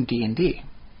versed in D&D.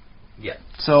 Yeah.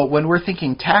 So when we're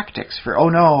thinking tactics for, oh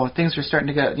no, things are starting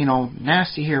to get,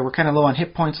 nasty here, we're kind of low on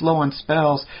hit points, low on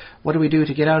spells, what do we do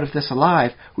to get out of this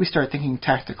alive? We start thinking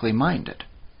tactically minded.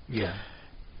 Yeah.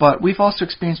 But we've also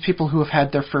experienced people who have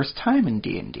had their first time in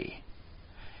D&D.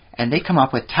 And they come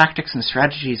up with tactics and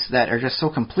strategies that are just so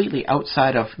completely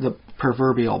outside of the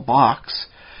proverbial box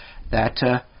that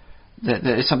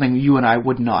is something you and I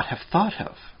would not have thought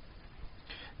of.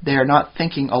 They are not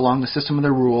thinking along the system of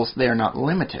the rules. They are not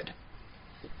limited.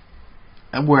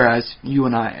 Whereas you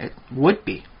and I would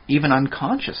be, even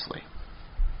unconsciously.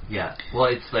 Yeah. Well,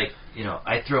 it's like,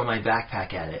 I throw my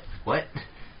backpack at it. What?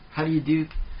 How do you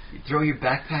throw your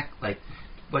backpack? Like,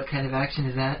 what kind of action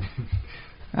is that?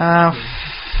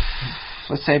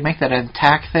 Let's say make that an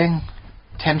attack thing.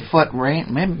 10-foot range,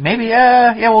 maybe,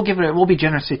 we'll be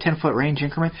generous, say 10-foot range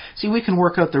increment. See, we can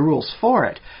work out the rules for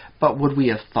it, but would we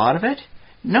have thought of it?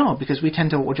 No, because we tend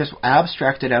to just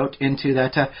abstract it out into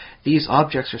that these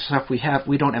objects are stuff we have.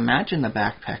 We don't imagine the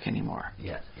backpack anymore.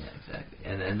 Yeah, exactly.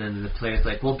 And then the player's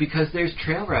like, well, because there's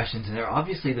trail rations in there,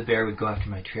 obviously the bear would go after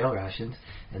my trail rations.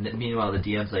 And then meanwhile the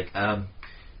DM's like,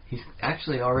 he's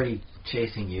actually already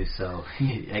chasing you, so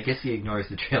I guess he ignores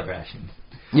the trail rations.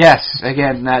 Yes,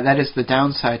 again, that is the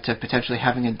downside to potentially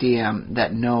having a DM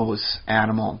that knows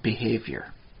animal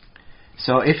behavior.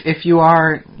 So if you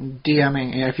are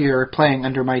DMing, if you're playing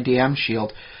under my DM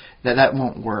shield, that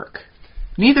won't work.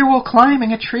 Neither will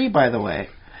climbing a tree, by the way.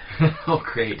 Oh,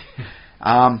 great.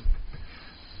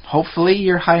 Hopefully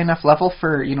you're high enough level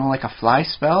for, like a fly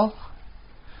spell.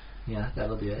 Yeah,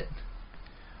 that'll do it.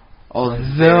 Although...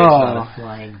 Not a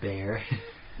flying bear.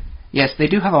 Yes, they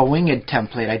do have a winged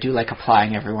template I do like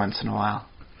applying every once in a while.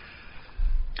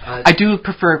 I do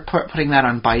prefer putting that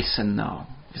on bison, though,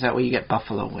 because that way you get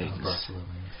buffalo wings. Buffalo wings.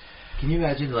 Can you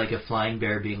imagine like a flying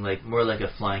bear being like more like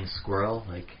a flying squirrel,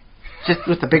 like just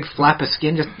with a big flap of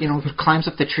skin, just climbs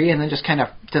up the tree and then just kind of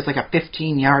does like a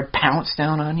 15-yard pounce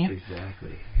down on you?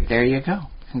 Exactly. There you go.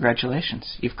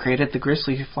 Congratulations, you've created the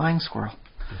grizzly flying squirrel.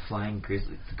 The flying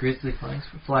grizzly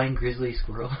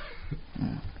squirrel.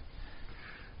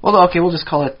 Well, okay, we'll just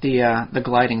call it the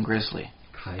gliding grizzly,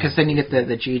 because then you get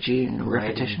the GG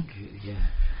repetition. Yeah,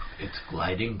 it's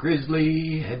gliding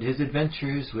grizzly and his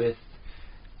adventures with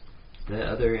the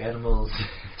other animals.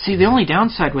 See, the only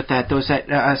downside with that, though, is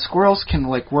that squirrels can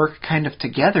like work kind of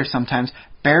together sometimes.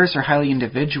 Bears are highly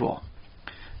individual.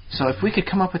 So if we could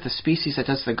come up with a species that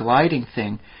does the gliding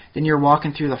thing, then you're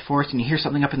walking through the forest and you hear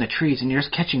something up in the trees and you're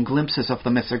just catching glimpses of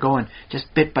them as they're going,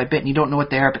 just bit by bit, and you don't know what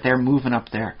they are, but they're moving up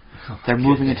there. They're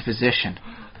moving into position.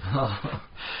 Oh,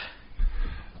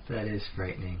 that is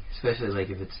frightening, especially like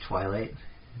if it's twilight.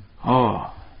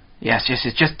 Oh, yes,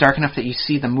 it's just dark enough that you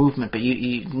see the movement, but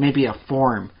you maybe a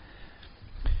form.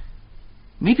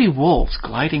 Maybe wolves,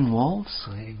 gliding wolves?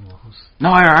 Gliding wolves. No,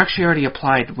 I actually already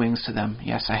applied wings to them.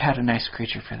 Yes, I had a nice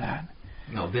creature for that.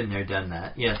 No, been there, done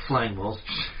that. Yeah, flying wolves.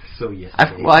 So yes.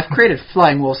 I've created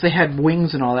flying wolves. They had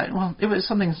wings and all that. Well, it was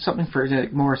something for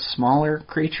more smaller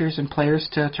creatures and players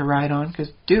to ride on.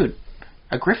 Because, dude,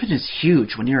 a griffin is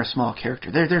huge when you're a small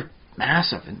character. They're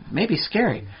massive and maybe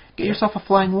scary. Get yourself a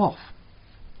flying wolf.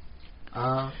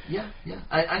 Yeah.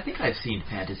 I think I've seen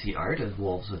fantasy art of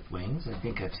wolves with wings. I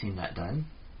think I've seen that done.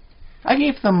 I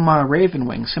gave them raven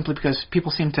wings simply because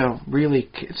people seem to really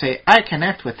say, I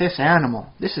connect with this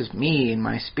animal. This is me in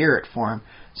my spirit form.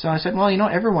 So I said, well,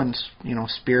 everyone's,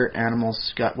 spirit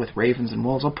animals got with ravens and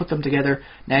wolves. I'll put them together.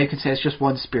 Now you can say it's just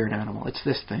one spirit animal. It's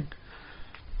this thing.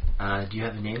 Do you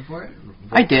have a name for it?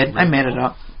 I did. I made it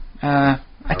up. I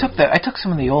took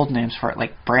some of the old names for it,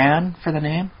 like Bran for the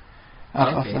name.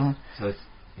 Okay. So it's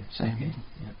say, okay.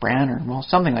 Yeah. Bran or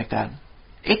something like that.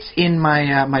 It's in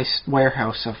my my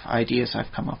warehouse of ideas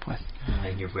I've come up with.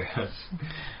 In your warehouse.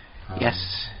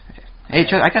 Yes. Hey,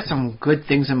 I got some good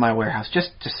things in my warehouse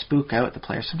just to spook out the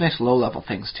players. Some nice low-level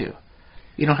things, too.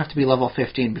 You don't have to be level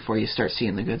 15 before you start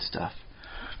seeing the good stuff.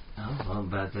 Oh, well,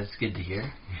 but that's good to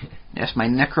hear. Yes, my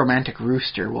necromantic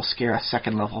rooster will scare a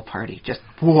second-level party. Just,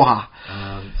 wah!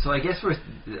 So I guess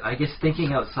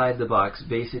thinking outside the box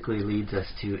basically leads us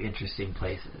to interesting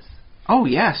places. Oh,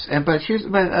 yes. But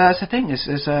that's the thing,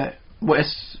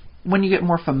 is when you get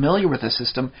more familiar with the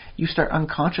system, you start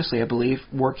unconsciously, I believe,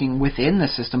 working within the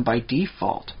system by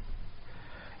default.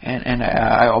 And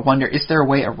I wonder, is there a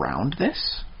way around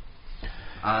this?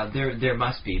 There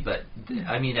must be, but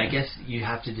I mean, I guess you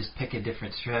have to just pick a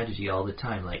different strategy all the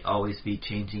time, like always be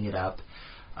changing it up.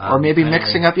 Or maybe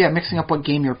mixing up what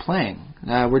game you're playing.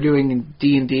 We're doing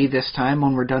D&D this time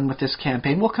when we're done with this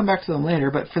campaign. We'll come back to them later,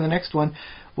 but for the next one,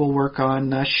 we'll work on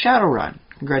Shadowrun.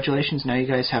 Congratulations, now you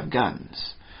guys have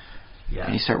guns. Yeah.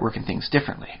 And you start working things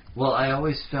differently. Well, I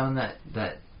always found that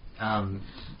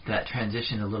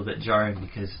transition a little bit jarring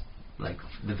because, like,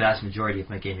 the vast majority of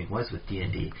my gaming was with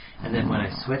D&D, and then when I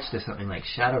switched to something like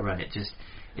Shadowrun, it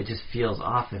just feels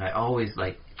off, and I always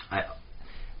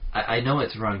I know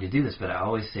it's wrong to do this, but I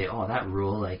always say, oh, that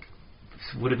rule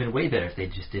would have been way better if they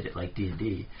just did it like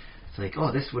D&D. It's like,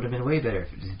 oh, this would have been way better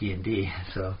if it was D&D.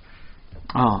 So.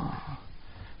 Oh.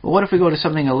 Well, what if we go to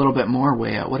something a little bit more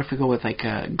way out? What if we go with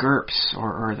GURPS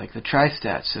or like the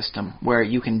Tri-Stat system, where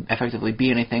you can effectively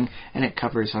be anything and it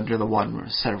covers under the one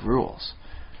set of rules?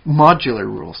 Modular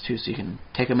rules, too, so you can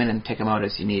take them in and take them out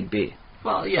as you need be.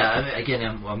 Well, yeah, I mean, again,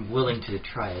 I'm willing to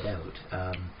try it out.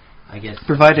 I guess.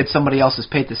 Provided somebody else has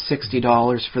paid the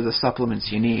 $60 for the supplements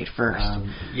you need first.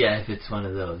 Yeah, if it's one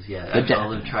of those, yeah.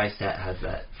 Although Tri-Stat has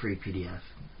that free PDF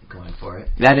going for it.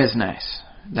 That is nice.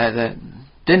 That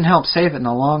didn't help save it in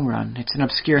the long run. It's an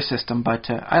obscure system, but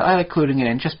I like including it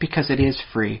in just because it is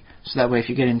free. So that way, if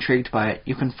you get intrigued by it,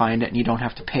 you can find it and you don't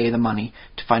have to pay the money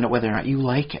to find out whether or not you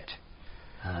like it.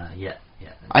 Yeah.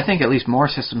 I think at least more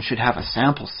systems should have a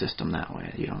sample system that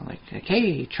way. Like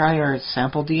hey, try our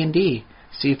sample D&D,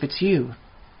 see if it's you.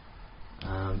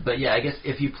 But yeah, I guess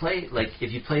if you play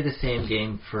the same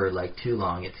game for too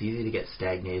long, it's easy to get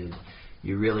stagnated.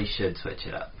 You really should switch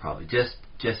it up, probably just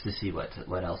to see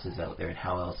what else is out there and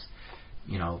how else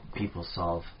people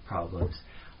solve problems.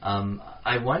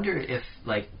 I wonder if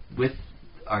with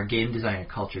our game designer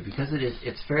culture, because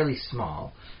it's fairly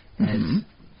small, and it's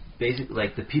basically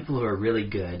the people who are really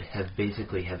good have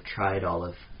tried all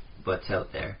of what's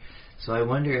out there. So I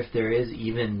wonder if there is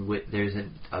there's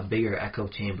a bigger echo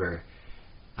chamber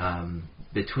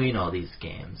between all these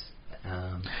games.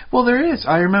 Well, there is.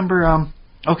 I remember.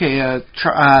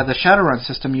 The Shadowrun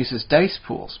system uses dice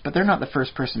pools, but they're not the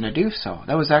first person to do so.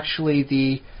 That was actually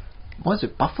the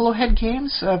Buffalo Head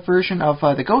Games version of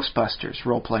the Ghostbusters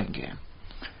role-playing game.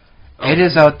 It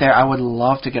is out there. I would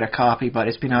love to get a copy, but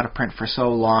it's been out of print for so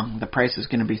long. The price is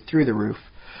going to be through the roof.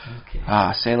 Okay.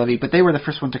 C'est la vie. But they were the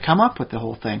first one to come up with the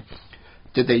whole thing.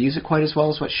 Did they use it quite as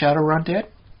well as what Shadowrun did?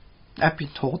 I've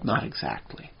been told not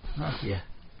exactly. Oh, yeah.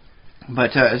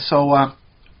 But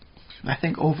I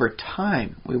think over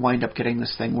time we wind up getting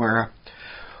this thing where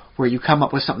you come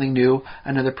up with something new,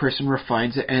 another person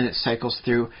refines it, and it cycles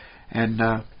through,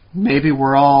 and maybe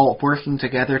we're all working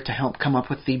together to help come up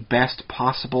with the best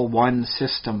possible one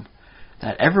system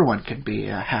that everyone could be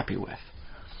happy with.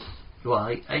 Well,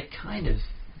 I kind of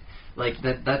like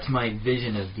that. That's my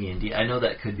vision of D&D. I know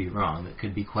that could be wrong. That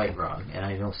could be quite wrong, and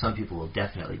I know some people will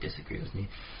definitely disagree with me.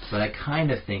 But I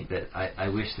kind of think that I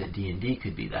wish that D&D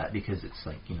could be that, because it's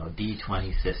like,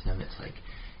 D20 system. It's like,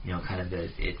 kind of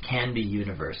it can be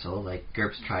universal, like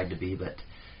GURPS tried to be, but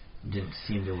didn't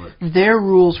seem to work. Their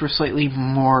rules were slightly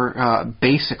more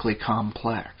basically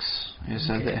complex.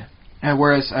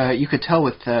 Whereas you could tell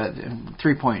with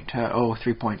 3.0,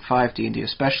 3.5 D&D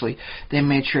especially, they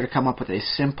made sure to come up with a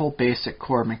simple, basic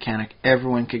core mechanic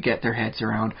everyone could get their heads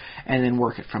around, and then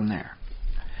work it from there.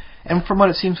 And from what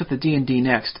it seems with the D&D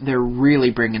Next, they're really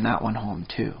bringing that one home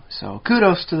too. So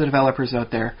kudos to the developers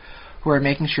out there who are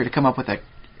making sure to come up with a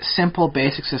simple,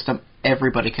 basic system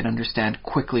everybody can understand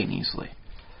quickly and easily.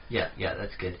 Yeah,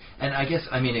 that's good. And I guess,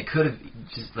 it could have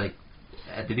just, like,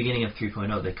 at the beginning of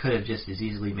 3.0, they could have just as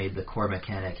easily made the core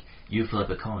mechanic, you flip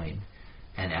a coin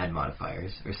and add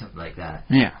modifiers, or something like that.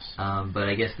 Yes. But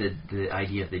I guess the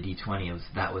idea of the D20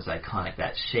 was iconic.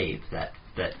 That shape, that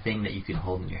thing that you can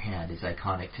hold in your hand, is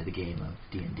iconic to the game of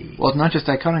D&D. Well, it's not just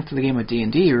iconic to the game of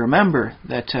D&D. Remember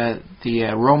that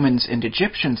the Romans and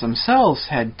Egyptians themselves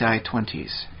had die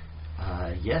 20s.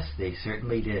 Yes, they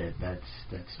certainly did. That's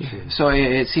true. So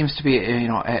it seems to be,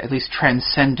 at least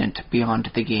transcendent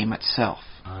beyond the game itself.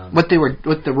 What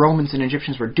the Romans and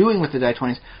Egyptians were doing with the die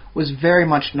 20s was very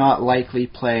much not likely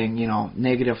playing,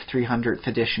 negative 300th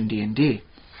edition D&D.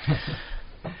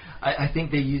 I think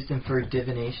they used them for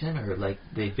divination, or like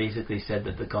they basically said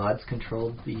that the gods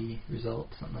controlled the result,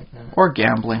 something like that. Or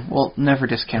gambling. Well, never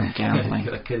discount gambling.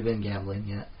 It could have been gambling,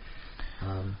 yeah.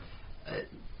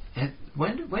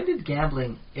 When did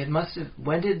gambling? It must have.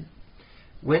 When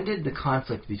did the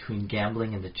conflict between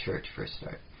gambling and the church first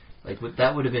start? Like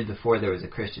that would have been before there was a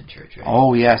Christian church, right?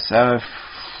 Oh yes,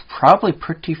 probably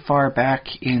pretty far back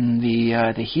in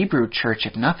the Hebrew church,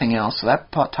 if nothing else. So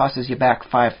that tosses you back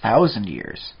 5,000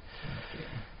 years.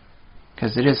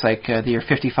 Because it is like the year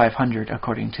 5500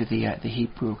 according to the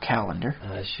Hebrew calendar.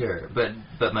 Sure,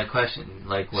 but my question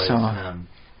was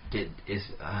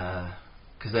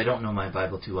because I don't know my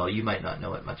Bible too well. You might not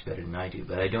know it much better than I do,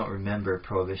 but I don't remember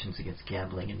prohibitions against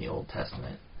gambling in the Old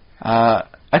Testament.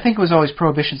 I think it was always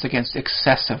prohibitions against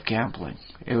excessive gambling.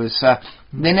 It was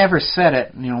they never said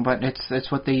it, but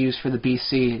it's what they use for the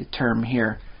BC term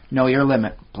here. Know your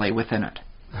limit, play within it.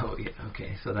 Oh, yeah,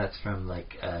 okay. So that's from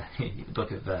like the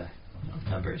Book of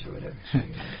Numbers or whatever.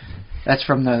 That's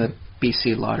from the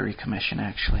BC Lottery Commission.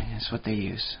 Actually, is what they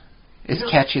use. It's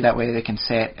catchy that way. They can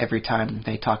say it every time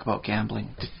they talk about gambling.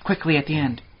 Just quickly at the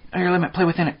end. Know your limit, play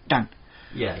within it. Done.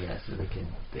 Yeah. So they can.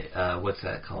 What's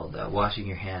that called? Washing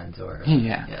your hands or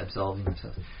absolving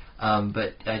themselves.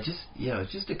 But it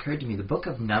just occurred to me. The Book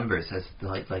of Numbers has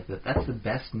that's the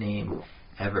best name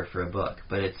ever for a book.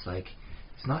 But it's like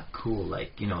it's not cool.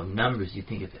 Like numbers. You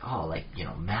think it's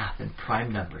math and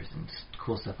prime numbers and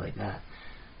cool stuff like that.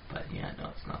 But yeah, no,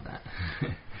 it's not that.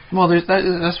 Well,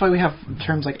 that's why we have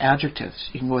terms like adjectives.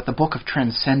 You can go with the Book of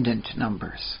Transcendent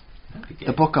Numbers.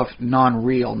 The Book of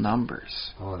Non-Real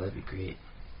Numbers. Oh, that'd be great.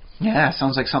 Yeah,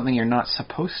 sounds like something you're not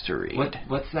supposed to read.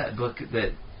 What's that book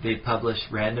that they publish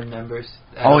random numbers?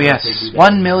 Oh, yes.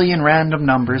 1 million random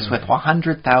numbers with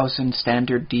 100,000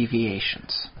 standard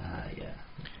deviations. Yeah.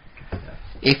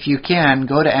 If you can,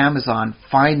 go to Amazon,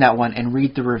 find that one, and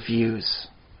read the reviews.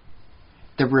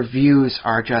 The reviews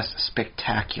are just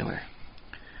spectacular.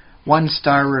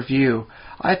 1-star review.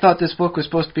 I thought this book was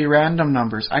supposed to be random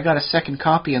numbers. I got a second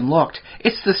copy and looked.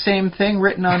 It's the same thing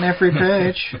written on every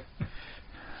page.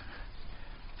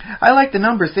 I like the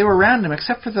numbers. They were random,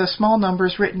 except for the small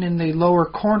numbers written in the lower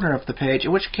corner of the page,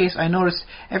 in which case I noticed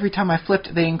every time I flipped,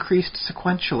 they increased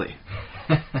sequentially.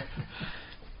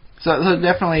 So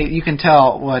definitely you can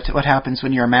tell what happens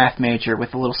when you're a math major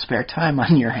with a little spare time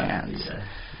on your hands. Yeah.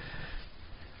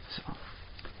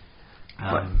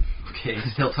 Okay,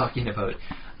 still talking about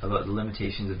the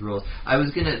limitations of rules. I was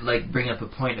gonna bring up a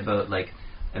point about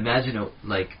imagine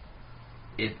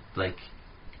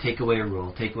take away a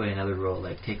rule, take away another rule,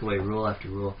 like take away rule after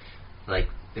rule, like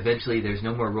eventually there's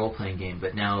no more role-playing game,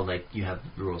 but now like you have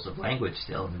the rules of language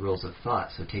still and the rules of thought,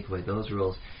 so take away those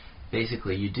rules.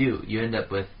 Basically you end up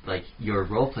with like your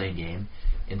role-playing game,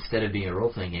 instead of being a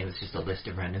role-playing game, it's just a list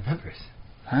of random numbers.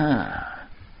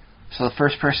 So the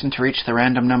first person to reach the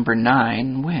random number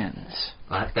 9 wins.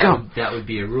 That would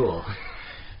be a rule.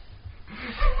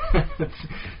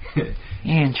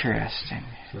 Interesting.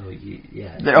 So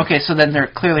yeah. Okay, so then there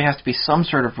clearly has to be some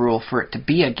sort of rule for it to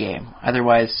be a game.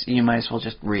 Otherwise, you might as well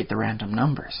just read the random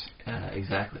numbers.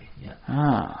 Exactly.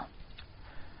 Yeah.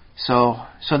 So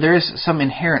there is some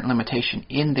inherent limitation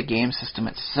in the game system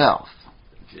itself.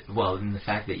 Well, in the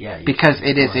fact that because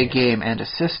it is a game and a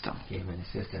system. Game and a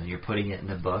system. You're putting it in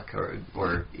a book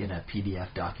or in a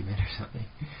PDF document or something.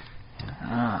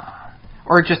 Yeah.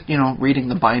 Or just reading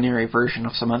the binary version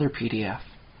of some other PDF.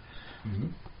 Mm-hmm.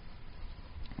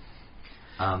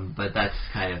 But that's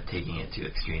kind of taking it to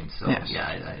extremes. So yes.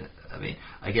 Yeah, I mean,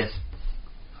 I guess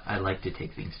I like to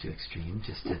take things to extreme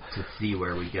just to see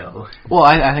where we go. Well,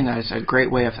 I think that's a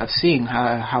great way of seeing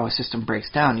how a system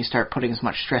breaks down. You start putting as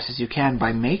much stress as you can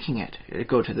by making it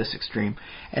go to this extreme,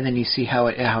 and then you see how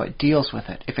it deals with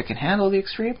it. If it can handle the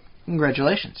extreme,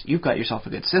 congratulations, you've got yourself a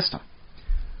good system.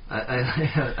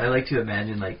 I like to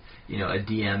imagine like a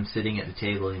DM sitting at the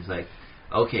table and he's like,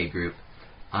 okay, group,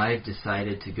 I've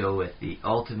decided to go with the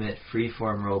ultimate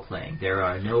free-form role-playing. There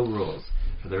are no rules.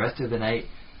 For the rest of the night,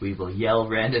 we will yell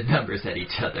random numbers at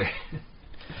each other.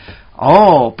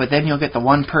 Oh, but then you'll get the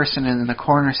one person in the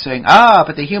corner saying,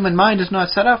 but the human mind is not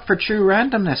set up for true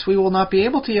randomness. We will not be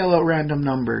able to yell out random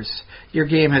numbers. Your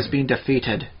game has been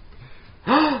defeated.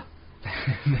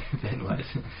 Then what?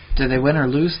 Do they win or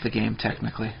lose the game,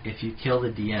 technically? If you kill the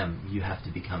DM, you have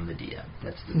to become the DM.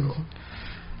 That's the rule.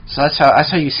 So that's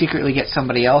how you secretly get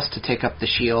somebody else to take up the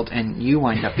shield, and you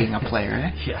wind up being a player,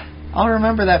 eh? Yeah. I'll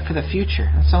remember that for the future.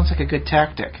 That sounds like a good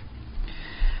tactic.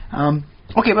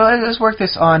 Okay, but let's work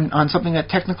this on something that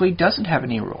technically doesn't have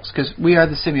any rules, because we are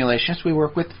the Simulationists. We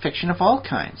work with fiction of all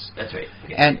kinds. That's right.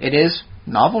 Okay. And it is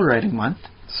novel writing month.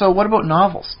 So what about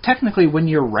novels? Technically, when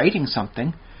you're writing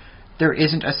something, there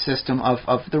isn't a system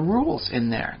of the rules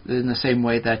in there, in the same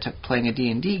way that playing a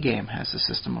D&D game has a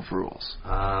system of rules.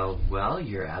 Well,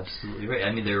 you're absolutely right.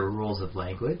 I mean, there are rules of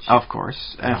language. Of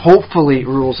course. Hopefully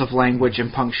rules of language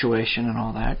and punctuation and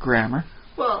all that, grammar.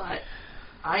 Well,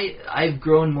 I've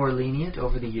grown more lenient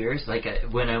over the years. Like,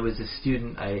 when I was a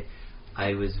student,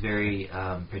 I was very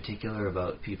particular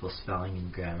about people's spelling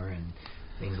and grammar and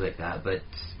things like that, but...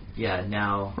 Yeah,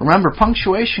 now... Remember,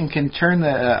 punctuation can turn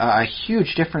a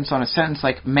huge difference on a sentence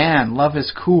like, man, love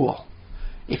is cool.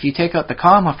 If you take out the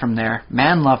comma from there,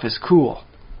 man, love is cool.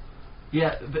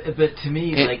 Yeah, but to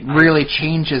me... It really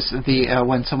changes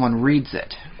when someone reads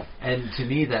it. And to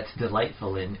me, that's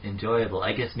delightful and enjoyable.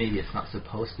 I guess maybe it's not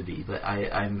supposed to be, but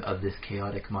I'm of this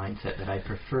chaotic mindset that I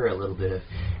prefer a little bit of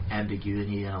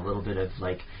ambiguity and a little bit of,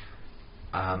 like,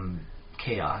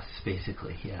 chaos,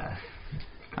 basically, yeah.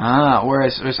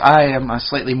 Whereas I am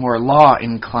slightly more law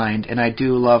inclined, and I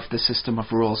do love the system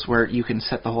of rules where you can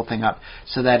set the whole thing up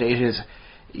so that it is,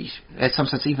 in some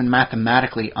sense, even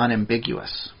mathematically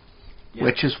unambiguous. Yeah.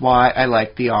 Which is why I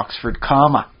like the Oxford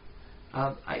comma.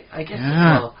 I guess,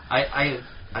 well, I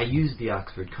use the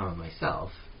Oxford comma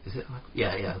myself. Is it?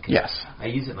 Yeah, okay. Yes. I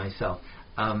use it myself.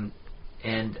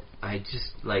 And I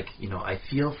just, like, I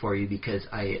feel for you because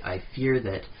I fear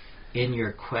that in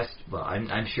your quest, well,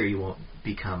 I'm sure you won't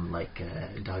become like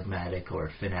dogmatic or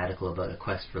fanatical about a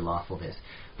quest for lawfulness,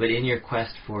 but in your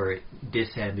quest for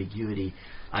disambiguity,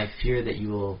 I fear that you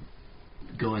will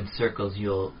go in circles.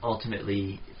 You'll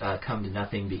ultimately come to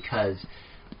nothing because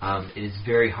it is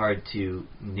very hard to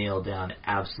nail down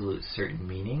absolute certain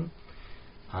meaning.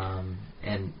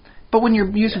 But when you're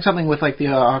using something with like the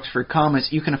Oxford commas,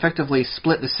 you can effectively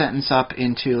split the sentence up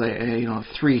into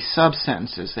 3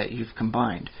 sub-sentences that you've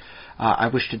combined. I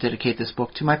wish to dedicate this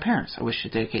book to my parents. I wish to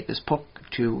dedicate this book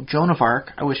to Joan of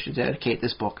Arc. I wish to dedicate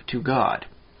this book to God.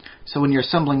 So when you're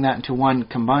assembling that into one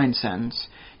combined sentence,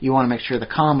 you want to make sure the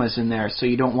comma's in there, so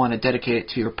you don't want to dedicate it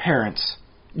to your parents,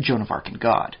 Joan of Arc and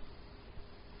God.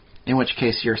 In which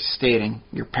case you're stating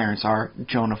your parents are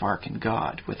Joan of Arc and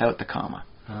God without the comma.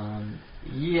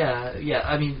 Yeah.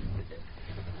 I mean,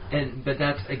 but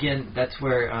that's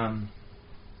where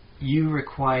you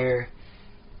require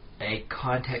a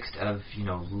context of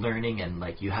learning, and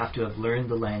like you have to have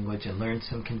learned the language and learned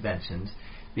some conventions,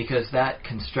 because that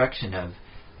construction of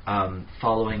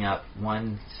following up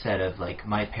one set of like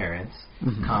my parents,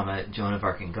 comma Joan of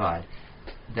Arc and God,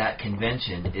 that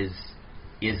convention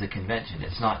is a convention.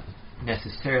 It's not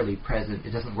necessarily present.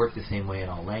 It doesn't work the same way in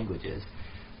all languages.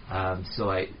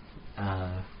 What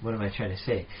am I trying to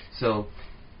say? So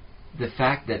the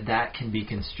fact that can be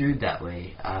construed that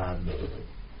way,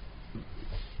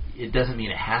 it doesn't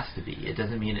mean it has to be. It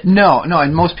doesn't mean it... No,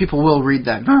 and most people will read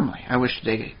that normally. I wish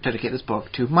to dedicate this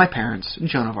book to my parents,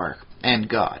 Joan of Arc, and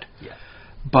God. Yeah.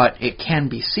 But it can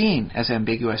be seen as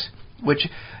ambiguous, which,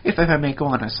 if I may go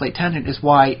on a slight tangent, is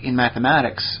why in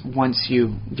mathematics, once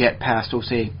you get past,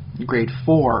 say, grade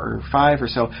 4 or 5 or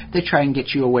so, they try and get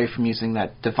you away from using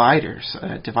that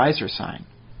divisor sign.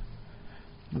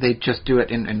 They just do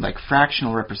it in like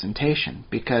fractional representation,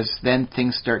 because then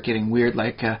things start getting weird,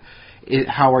 like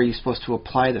how are you supposed to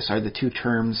apply this? Are the two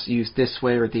terms used this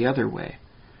way or the other way?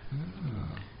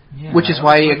 Yeah, which is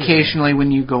why occasionally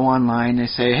when you go online they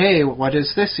say, hey, what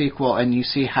does this equal? And you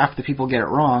see half the people get it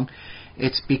wrong.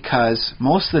 It's because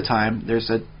most of the time there's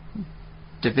a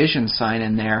division sign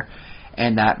in there,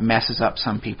 and that messes up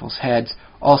some people's heads.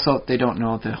 Also, they don't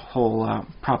know the whole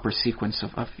proper sequence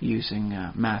of using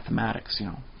mathematics,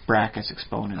 brackets,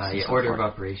 exponents, and so order forth. of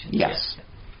operations. Yes.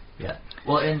 Yeah.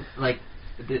 Well, and like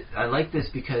I like this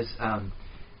because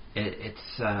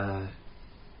it's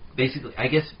basically, I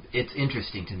guess it's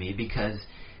interesting to me because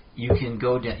you can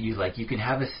go down, you can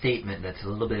have a statement that's a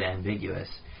little bit ambiguous,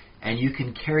 and you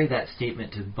can carry that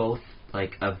statement to both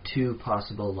of two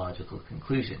possible logical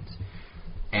conclusions.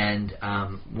 And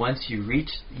once you reach,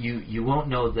 you won't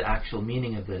know the actual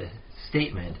meaning of the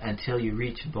statement until you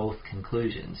reach both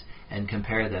conclusions and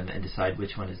compare them and decide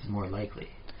which one is more likely.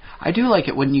 I do like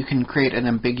it when you can create an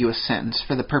ambiguous sentence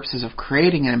for the purposes of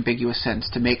creating an ambiguous sentence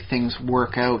to make things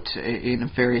work out in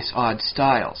various odd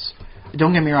styles.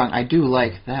 Don't get me wrong, I do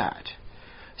like that.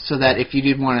 So that if you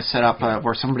did want to set up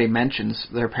where somebody mentions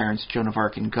their parents, Joan of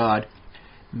Arc and God,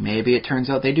 maybe it turns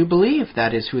out they do believe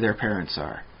that is who their parents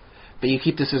are. But you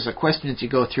keep this as a question as you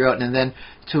go throughout, and then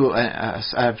to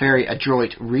a very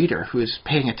adroit reader who is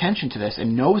paying attention to this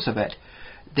and knows of it,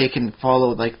 they can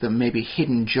follow the maybe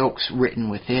hidden jokes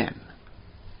written within.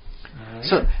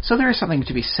 So there is something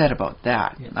to be said about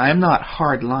that. Yeah. I am not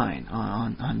hard line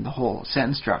on the whole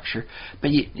sentence structure,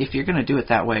 but if you're going to do it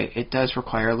that way, it does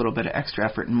require a little bit of extra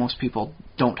effort, and most people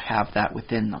don't have that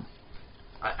within them.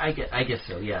 I guess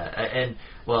so, yeah. And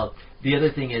well, the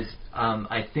other thing is,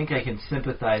 I think I can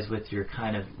sympathize with your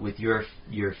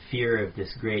your fear of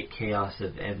this great chaos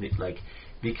of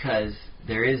because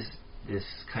there is this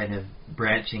kind of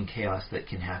branching chaos that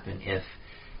can happen if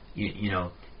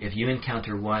if you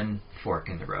encounter one fork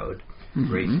in the road,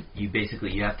 mm-hmm.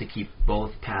 where you have to keep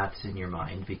both paths in your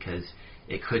mind because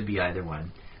it could be either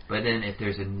one. But then if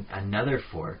there's another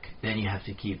fork, then you have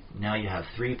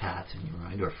three paths in your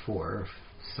mind, or four, or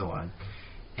so on.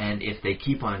 And if they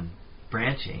keep on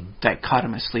branching,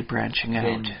 dichotomously branching out,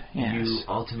 then yes.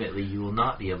 you will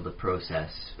not be able to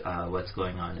process what's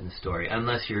going on in the story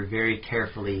unless you're very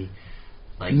carefully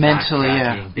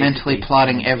mentally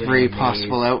plotting every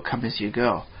possible outcome as you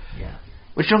go. Yeah.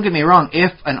 Which, don't get me wrong,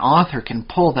 if an author can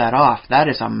pull that off, that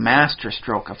is a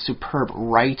masterstroke of superb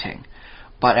writing.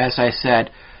 But as I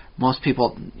said, most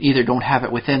people either don't have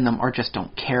it within them or just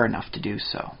don't care enough to do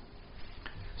so.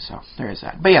 So there is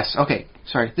that. But yes, okay,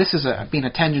 sorry, this is being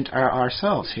a tangent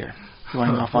ourselves here,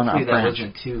 going off on a branch. That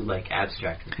wasn't too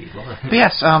abstract for people. But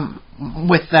yes,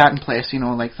 with that in place,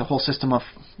 the whole system of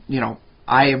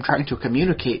I am trying to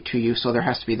communicate to you, so there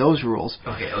has to be those rules.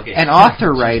 Okay. And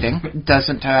author writing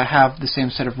doesn't have the same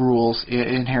set of rules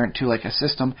inherent to a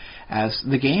system as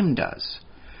the game does.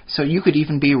 So you could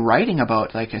even be writing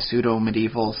about a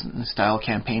pseudo-medieval style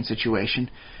campaign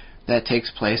situation that takes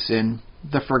place in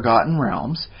the Forgotten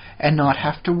Realms and not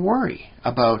have to worry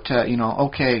about,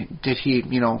 okay, did he,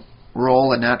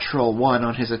 roll a natural 1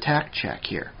 on his attack check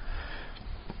here?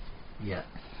 Yeah.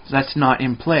 That's not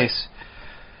in place.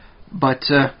 But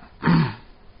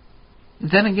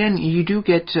then again, you do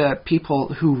get people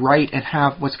who write and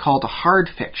have what's called a hard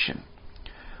fiction.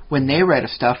 When they write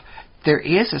stuff, there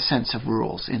is a sense of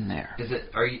rules in there.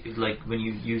 Are you when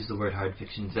you use the word hard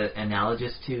fiction, is that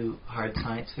analogous to hard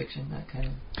science fiction, that kind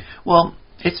of? Well,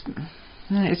 it's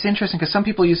interesting because some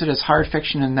people use it as hard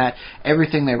fiction in that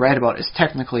everything they write about is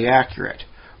technically accurate,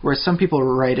 whereas some people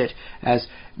write it as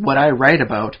what I write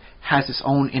about has its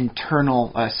own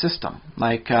internal system.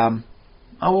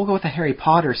 We'll go with the Harry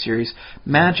Potter series.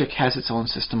 Magic has its own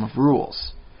system of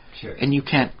rules. Sure. And you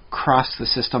can't cross the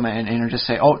system and just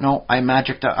say, oh, no, I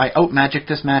out-magicked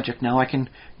this magic. Now I can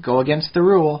go against the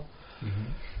rule.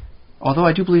 Mm-hmm. Although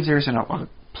I do believe there's a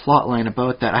plot line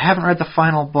about that. I haven't read the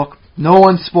final book. No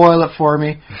one spoil it for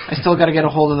me. I still got to get a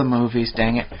hold of the movies,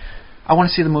 dang it. I want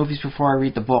to see the movies before I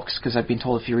read the books, because I've been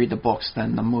told if you read the books,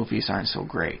 then the movies aren't so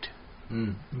great.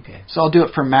 Okay. So I'll do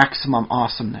it for maximum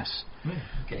awesomeness.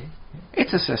 Okay.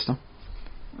 It's a system,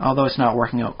 although it's not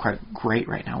working out quite great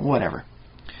right now. Whatever.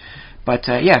 But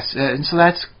yes, and so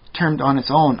that's termed on its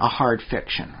own a hard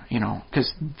fiction,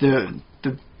 because the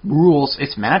rules,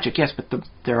 it's magic, yes, but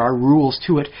there are rules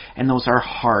to it, and those are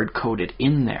hard coded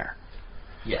in there.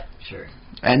 Yeah, sure.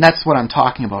 And that's what I'm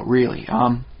talking about, really.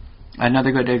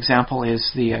 Another good example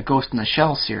is the Ghost in the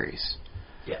Shell series.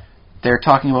 Yeah. They're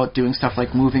talking about doing stuff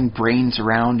like moving brains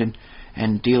around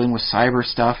and dealing with cyber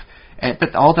stuff.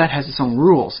 But all that has its own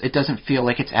rules. It doesn't feel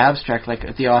like it's abstract, like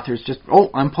the author's just,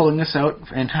 I'm pulling this out,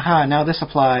 and haha, now this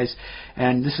applies,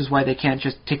 and this is why they can't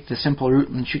just take the simple route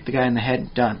and shoot the guy in the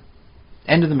head, done.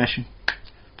 End of the mission.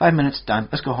 5 minutes, done.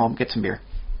 Let's go home, get some beer.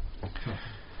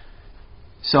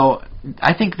 So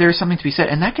I think there's something to be said,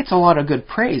 and that gets a lot of good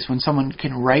praise when someone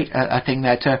can write a thing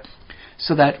that,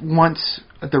 so that once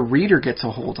the reader gets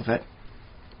a hold of it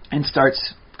and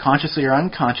starts consciously or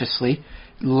unconsciously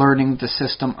learning the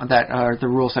system that are the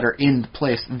rules that are in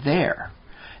place there,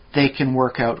 they can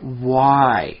work out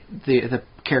why the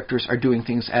characters are doing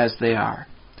things as they are.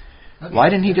 Okay.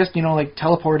 Why didn't he just,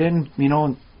 teleport in,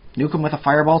 nuke him with a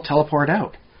fireball, teleport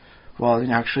out? Well,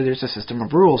 actually, there's a system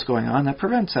of rules going on that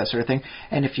prevents that sort of thing.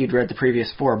 And if you'd read the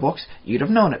previous 4 books, you'd have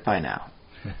known it by now.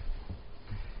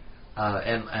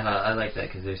 And I like that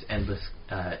because there's endless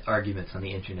arguments on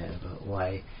the internet about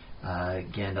why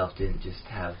Gandalf didn't just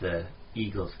have the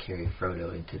eagles carry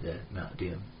Frodo into the Mount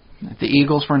Doom. The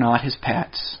eagles were not his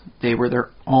pets. They were their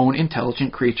own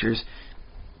intelligent creatures,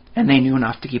 and they knew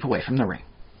enough to keep away from the ring.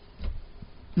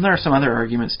 And there are some other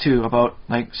arguments, too, about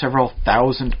several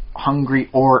thousand hungry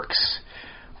orcs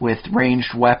with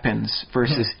ranged weapons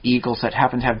versus eagles that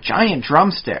happen to have giant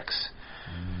drumsticks.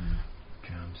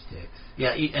 Drumsticks.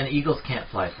 Yeah, and eagles can't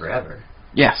fly forever.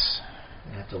 Yes.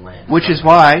 They have to land. Which is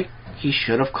why he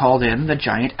should have called in the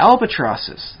giant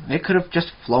albatrosses. They could have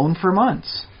just flown for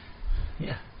months.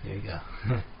 Yeah, there you go.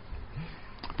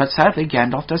 But sadly,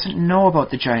 Gandalf doesn't know about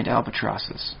the giant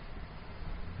albatrosses.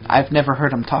 I've never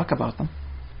heard him talk about them.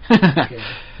 Okay.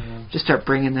 Just start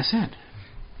bringing this in.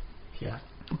 Yeah.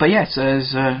 But yes,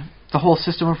 as the whole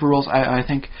system of rules, I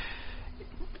think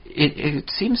it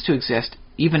seems to exist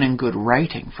even in good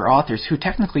writing for authors who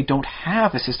technically don't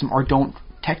have a system or don't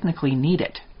technically need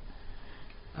it.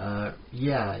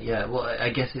 Yeah. Well, I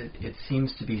guess it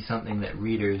seems to be something that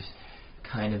readers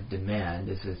kind of demand,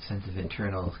 is a sense of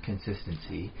internal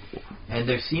consistency. And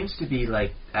there seems to be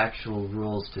actual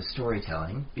rules to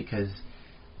storytelling, because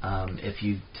if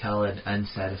you tell an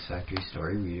unsatisfactory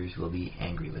story, readers will be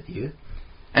angry with you.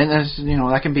 And as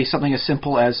that can be something as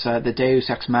simple as the Deus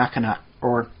Ex Machina,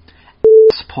 or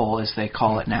pull as they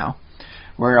call it now,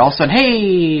 where all of a sudden,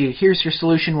 hey, here's your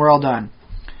solution, we're all done.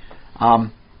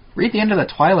 Read the end of the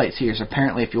Twilight series,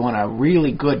 apparently, if you want a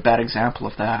really good bad example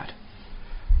of that.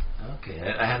 Okay,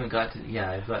 I haven't got to. Yeah,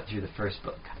 I've got through the first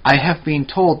book. I have been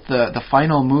told the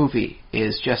final movie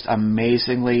is just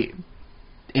amazingly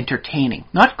entertaining.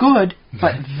 Not good,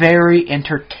 but very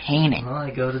entertaining. Well,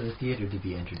 I go to the theater to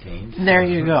be entertained. There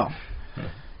you go.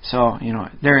 So,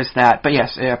 there is that. But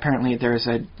yes, apparently there is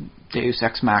a Deus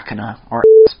Ex Machina or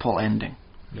pull ending.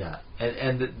 Yeah,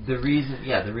 and the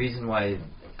reason why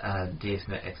Deus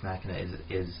Ex Machina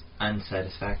is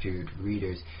unsatisfactory to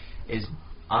readers is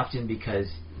often because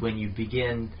when you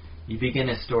begin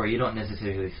a story, you don't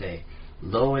necessarily say,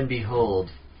 "Lo and behold,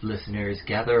 listeners,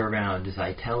 gather around as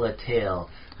I tell a tale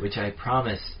which I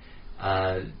promise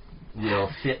will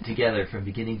fit together from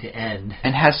beginning to end."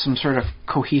 And has some sort of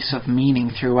cohesive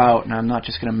meaning throughout, and I'm not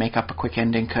just going to make up a quick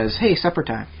ending because, hey, supper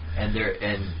time.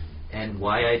 And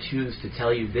why I choose to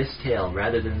tell you this tale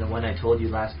rather than the one I told you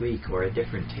last week, or a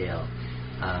different tale.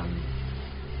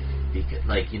 Because,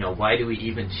 why do we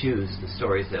even choose the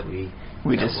stories that we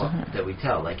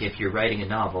tell? If you're writing a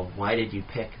novel, why did you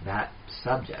pick that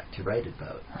subject to write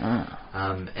about?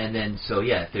 And then,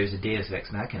 if there's a Deus Ex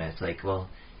Machina, it's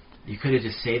you could have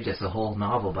just saved us a whole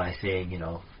novel by saying,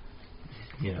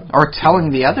 or telling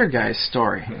the other guy's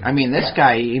story. I mean, this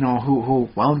guy, who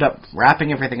wound up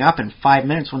wrapping everything up in 5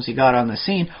 minutes once he got on the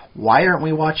scene, why aren't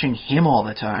we watching him all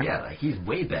the time? Yeah, he's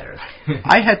way better.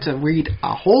 I had to read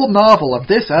a whole novel of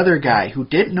this other guy who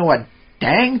didn't know a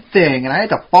dang thing, and I had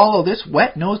to follow this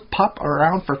wet-nosed pup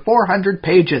around for 400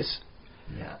 pages.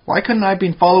 Yeah. Why couldn't I have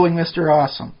been following Mr.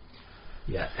 Awesome?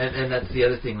 Yeah, and that's the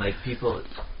other thing,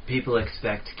 people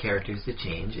expect characters to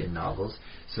change in novels.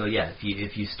 So yeah,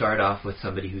 if you start off with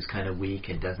somebody who's kind of weak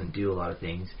and doesn't do a lot of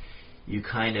things,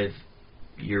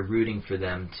 you're rooting for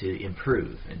them to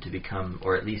improve and to become,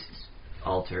 or at least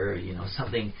alter,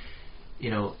 something.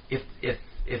 If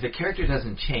if a character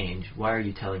doesn't change, why are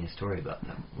you telling a story about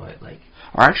them? What, like?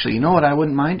 Or actually, you know what I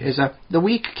wouldn't mind is the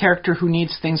weak character who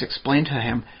needs things explained to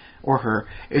him or her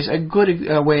is a good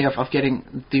way of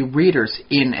getting the readers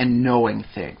in and knowing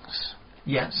things.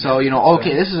 Yeah. So,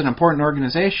 okay, this is an important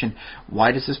organization.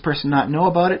 Why does this person not know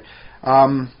about it?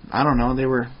 I don't know.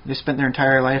 They spent their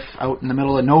entire life out in the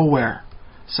middle of nowhere.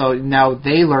 So now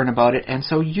they learn about it, and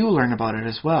so you learn about it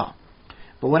as well.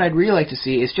 But what I'd really like to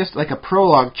see is just like a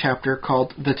prologue chapter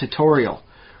called The Tutorial,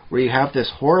 where you have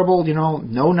this horrible,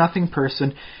 know-nothing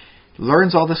person,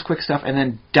 learns all this quick stuff, and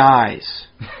then dies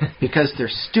because they're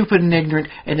stupid and ignorant,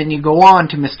 and then you go on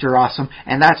to Mr. Awesome,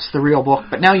 and that's the real book.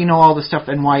 But now you know all the stuff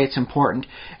and why it's important,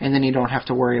 and then you don't have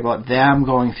to worry about them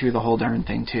going through the whole darn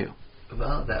thing, too.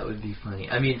 Well, that would be funny.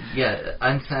 I mean, yeah,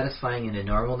 unsatisfying in a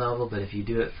normal novel, but if you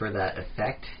do it for that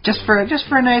effect... Just for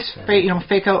a nice,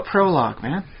 fake-out prologue,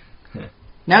 man.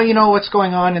 Now you know what's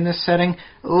going on in this setting.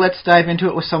 Let's dive into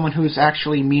it with someone who's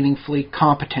actually meaningfully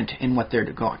competent in what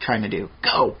they're trying to do.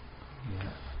 Go!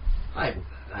 Yeah.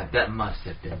 That must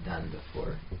have been done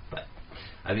before. But,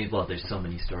 I mean, well, there's so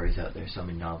many stories out there, so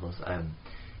many novels.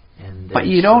 But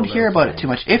you don't hear about it too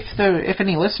much. If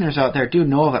any listeners out there do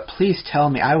know of it, please tell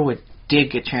me. I would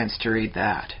dig a chance to read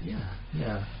that.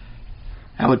 Yeah.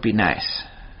 That would be nice.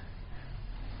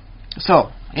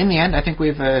 So, in the end, I think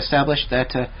we've established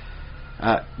that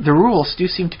the rules do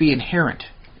seem to be inherent,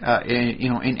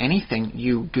 in anything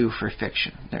you do for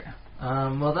fiction. There.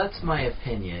 Well, that's my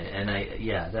opinion, and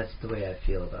that's the way I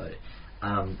feel about it.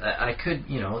 I could,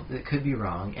 it could be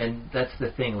wrong, and that's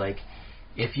the thing. Like,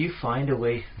 if you find a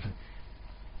way,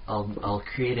 I'll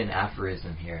create an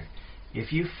aphorism here.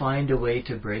 If you find a way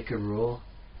to break a rule,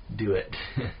 do it.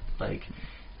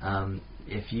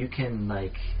 If you can,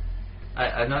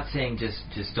 I'm not saying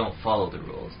just don't follow the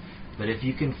rules, but if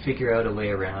you can figure out a way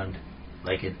around,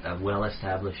 a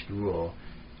well-established rule,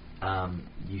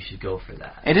 you should go for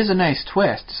that. It is a nice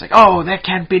twist. It's like, oh, that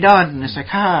can't be done. And it's like,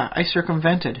 I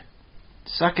circumvented.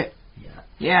 Suck it.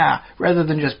 Yeah, rather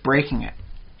than just breaking it.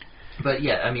 But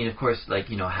yeah, I mean, of course,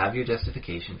 have your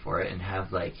justification for it, and have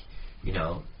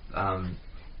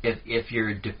if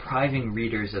you're depriving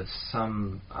readers of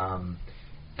some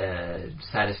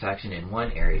satisfaction in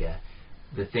one area,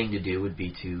 the thing to do would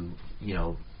be to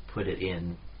put it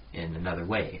in another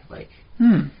way.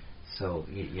 So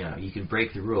you can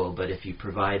break the rule, but if you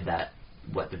provide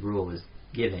what the rule was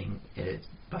giving it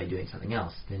by doing something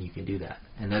else, then you can do that,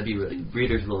 and that'd be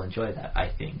readers will enjoy that, I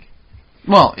think.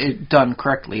 Well, done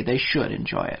correctly, they should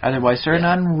enjoy it. Otherwise, they're an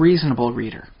unreasonable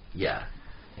reader. Yeah,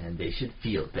 and they should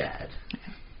feel bad.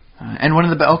 And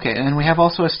and we have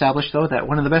also established, though, that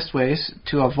one of the best ways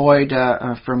to avoid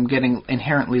from getting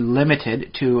inherently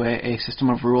limited to a system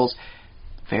of rules,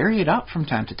 vary it up from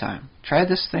time to time. Try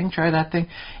this thing, try that thing.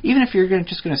 Even if you're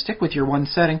just going to stick with your one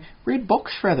setting, read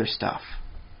books for other stuff.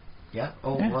 Yeah.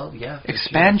 Oh, yeah. Well, yeah.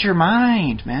 Expand your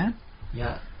mind, man.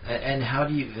 Yeah. And how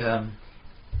do you...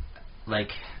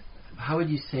 how would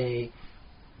you say,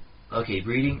 okay,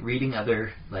 reading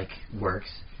other works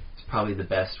is probably the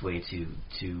best way to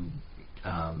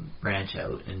branch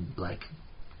out and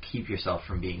keep yourself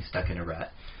from being stuck in a rut.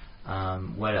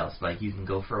 What else? You can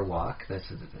go for a walk. That's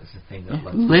a thing that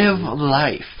live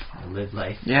life. Live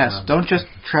life. Yes, don't just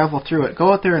travel through it.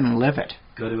 Go out there and live it.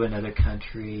 Go to another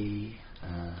country.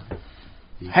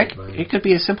 Heck, it could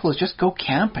be as simple as just go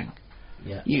camping.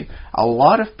 Yeah. A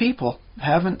lot of people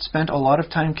haven't spent a lot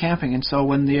of time camping, and so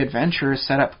when the adventurers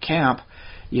set up camp,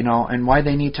 and why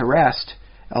they need to rest,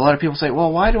 a lot of people say,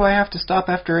 well, why do I have to stop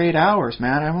after 8 hours,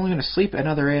 man? I'm only going to sleep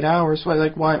another 8 hours.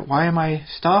 Why am I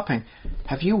stopping?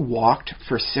 Have you walked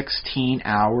for 16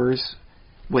 hours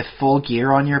with full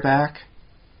gear on your back?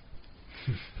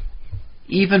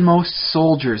 Even most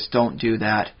soldiers don't do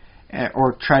that,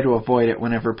 or try to avoid it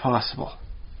whenever possible.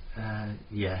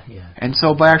 Yeah. And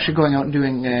so by actually going out and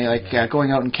doing,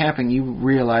 going out and camping, you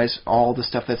realize all the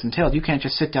stuff that's entailed. You can't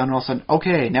just sit down and all of a sudden,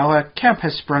 okay, now a camp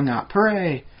has sprung up.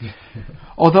 Hooray!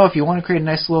 Although if you want to create a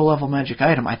nice low-level magic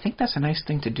item, I think that's a nice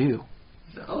thing to do.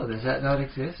 Oh, does that not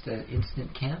exist, an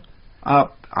instant camp?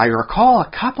 I recall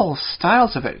a couple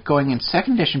styles of it going in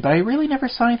 2nd edition, but I really never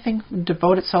saw anything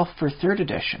devote itself for 3rd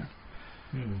edition.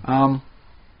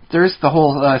 There's the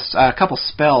whole couple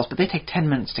spells, but they take 10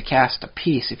 minutes to cast a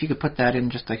piece. If you could put that in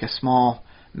just a small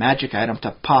magic item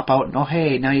to pop out, and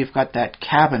hey, now you've got that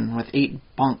cabin with 8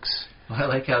 bunks. Well, I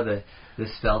like how the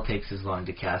spell takes as long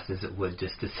to cast as it would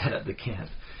just to set up the camp.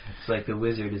 It's like the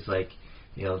wizard is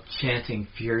chanting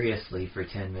furiously for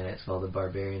 10 minutes while the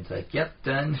barbarian's yep,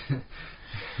 done.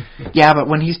 Yeah, but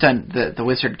when he's done, the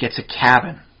wizard gets a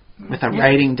cabin with a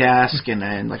writing desk and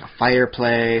a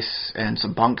fireplace and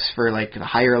some bunks for the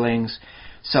hirelings.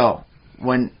 So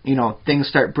when, things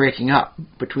start breaking up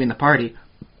between the party,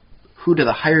 who do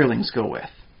the hirelings go with?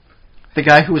 The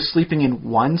guy who was sleeping in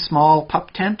one small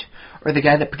pup tent, or the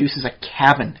guy that produces a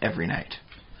cabin every night?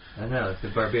 I don't know. If the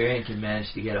barbarian can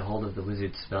manage to get a hold of the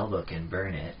wizard's spellbook and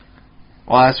burn it.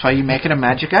 Well, that's why you make it a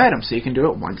magic item, so you can do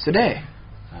it once a day.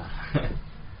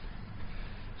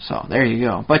 So, there you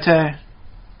go. But,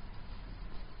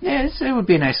 it would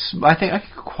be a nice... I think I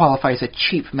could qualify as a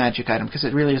cheap magic item, because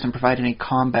it really doesn't provide any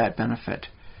combat benefit.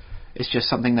 It's just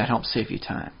something that helps save you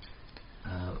time.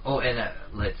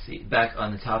 Let's see. Back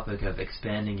on the topic of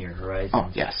expanding your horizons. Oh,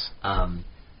 yes.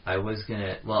 I was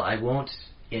gonna... Well, I won't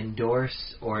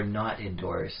endorse or not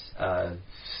endorse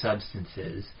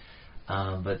substances,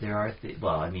 but there are...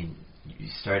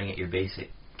 starting at your basic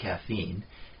caffeine,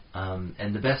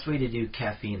 and the best way to do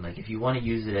caffeine, like if you want to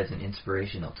use it as an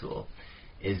inspirational tool,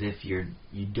 is if you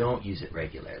don't use it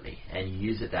regularly and you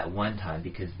use it that one time,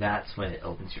 because that's when it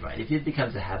opens your mind. If it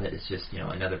becomes a habit, it's just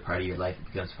another part of your life. It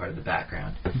becomes part of the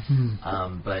background.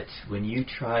 But when you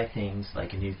try things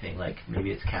like a new thing, like maybe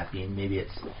it's caffeine, maybe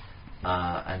it's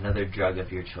another drug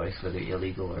of your choice, whether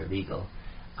illegal or legal.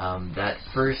 That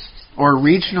first... Or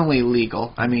regionally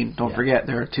legal. I mean, don't forget,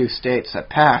 there are 2 states that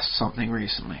passed something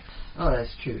recently. Oh,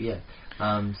 that's true, yeah.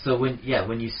 So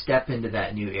when you step into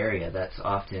that new area, that's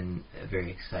often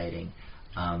very exciting.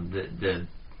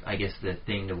 I guess the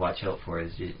thing to watch out for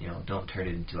is, don't turn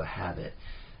it into a habit.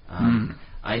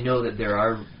 I know that there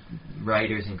are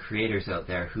writers and creators out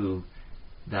there who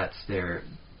that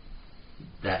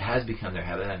has become their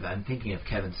habit. I'm thinking of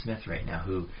Kevin Smith right now,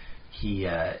 who he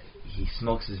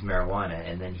smokes his marijuana,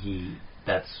 and then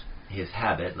that's his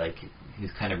habit, like his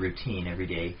kind of routine every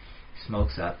day.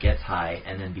 Smokes up, gets high,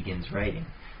 and then begins writing,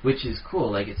 which is cool.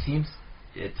 Like it seems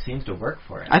to work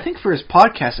for him. I think for his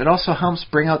podcast, it also helps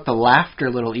bring out the laughter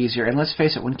a little easier. And let's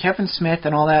face it, when Kevin Smith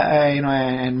and all that,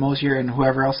 and Mosier and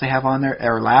whoever else they have on there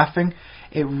are laughing,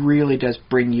 it really does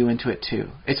bring you into it too.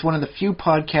 It's one of the few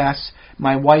podcasts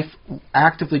my wife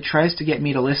actively tries to get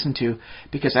me to listen to,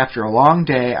 because after a long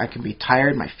day, I can be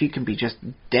tired, my feet can be just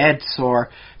dead sore.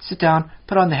 Sit down,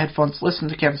 put on the headphones, listen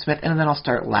to Kevin Smith, and then I'll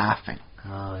start laughing.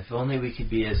 Oh, if only we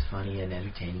could be as funny and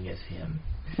entertaining as him.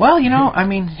 Well,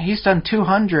 he's done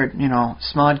 200,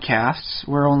 Smodcasts.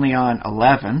 We're only on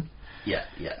 11. Yeah.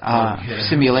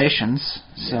 Simulations.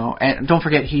 So, and don't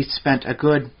forget, he spent a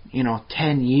good,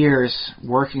 10 years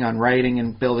working on writing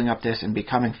and building up this and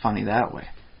becoming funny that way.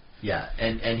 Yeah,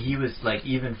 and he was, like,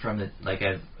 even from the, like,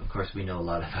 of course we know a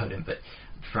lot about him, but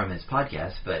from his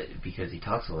podcast, but because he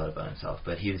talks a lot about himself,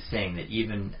 but he was saying that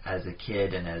even as a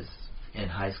kid and as in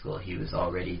high school, he was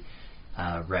already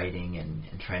writing and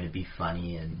trying to be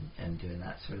funny and doing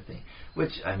that sort of thing.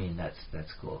 Which,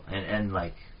 that's cool. And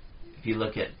like, if you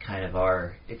look at kind of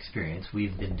our experience,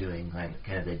 we've been doing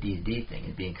kind of the D&D thing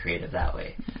and being creative that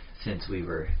way since we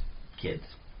were kids.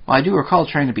 Well, I do recall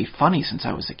trying to be funny since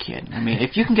I was a kid.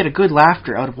 If you can get a good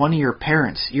laughter out of one of your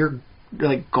parents, you're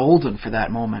like golden for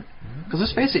that moment. Because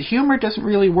let's face it, humor doesn't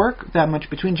really work that much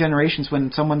between generations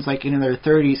when someone's like in their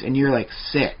 30s and you're like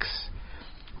 6.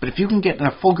 But if you can get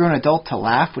a full-grown adult to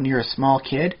laugh when you're a small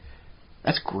kid,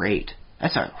 that's great.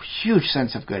 That's a huge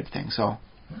sense of good thing. So.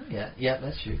 Oh, yeah,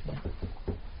 that's true.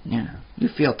 Yeah, you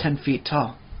feel 10 feet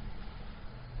tall.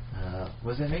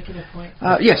 Was I making a point?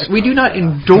 Yes, we do not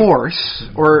endorse,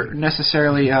 or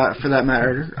necessarily, for that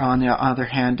matter, on the other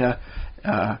hand,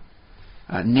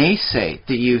 naysay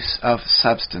the use of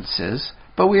substances.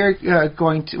 But we are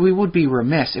we would be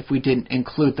remiss if we didn't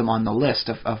include them on the list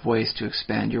of ways to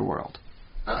expand your world.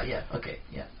 Oh, yeah, okay,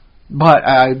 yeah. But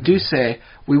I do say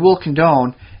we will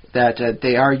condone that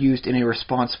they are used in a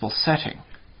responsible setting.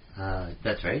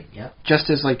 That's right, yeah. Just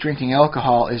as like drinking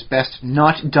alcohol is best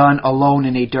not done alone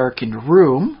in a darkened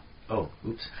room. Oh,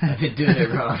 oops, I've been doing it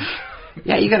wrong.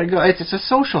 Yeah, you gotta go. It's a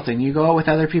social thing. You go out with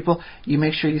other people, you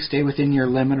make sure you stay within your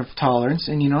limit of tolerance,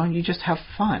 and you just have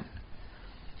fun.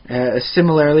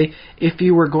 Similarly, if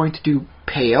you were going to do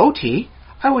peyote,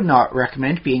 I would not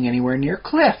recommend being anywhere near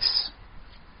cliffs.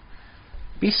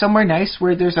 Be somewhere nice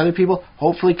where there's other people,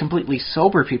 hopefully completely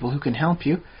sober people who can help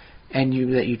you, and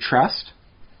that you trust,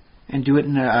 and do it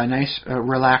in a nice,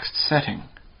 relaxed setting.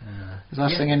 The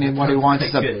last thing anybody wants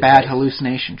is a bad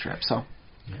hallucination trip. So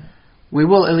we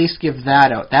will at least give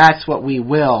that out. That's what we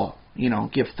will,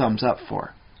 give thumbs up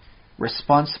for.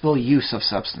 Responsible use of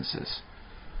substances.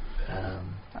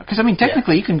 Because,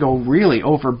 technically you can go really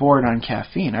overboard on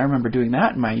caffeine. I remember doing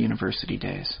that in my university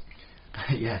days.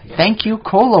 Yeah. Thank you,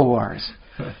 Cola Wars.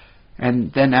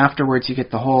 And then afterwards you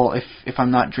get the whole, if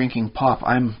I'm not drinking pop,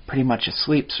 I'm pretty much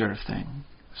asleep sort of thing.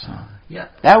 So yeah,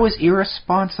 that was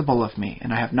irresponsible of me,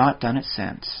 and I have not done it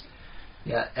since.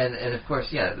 Yeah, and of course,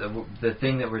 yeah, the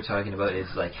thing that we're talking about is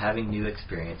like having new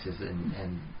experiences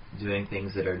and doing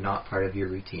things that are not part of your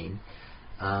routine.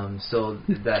 So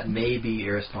that may be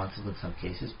irresponsible in some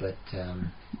cases, but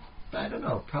I don't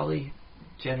know. Probably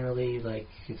generally, like,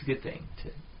 it's a good thing to.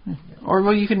 You know. Or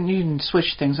well, you can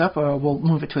switch things up. We'll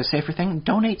move it to a safer thing.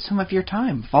 Donate some of your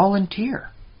time. Volunteer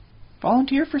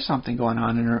for something going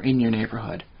on in your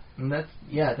neighborhood. And that's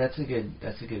a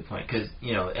good point, because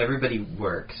everybody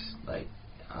works, like.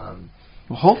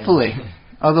 Well, hopefully,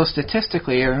 although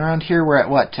statistically around here we're at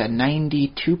what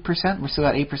 92%. We're still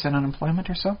at 8% unemployment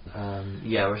or so.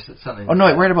 Yeah, we're something. Oh no,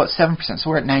 wait, we're at about 7%. So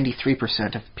we're at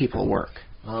 93% of people work.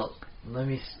 Well, let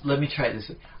me try it this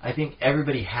way. I think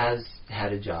everybody has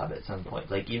had a job at some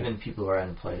point. Like even people who are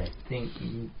unemployed, I think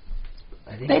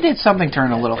they did something to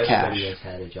earn a little cash. Everybody has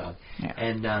had a job. Yeah.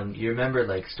 And you remember,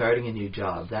 like, starting a new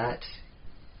job, that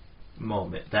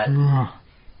moment, that...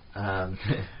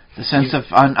 the sense of,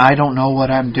 I don't know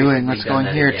what I'm doing, let's go in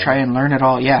here, again. Try and learn it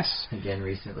all, yes. Again,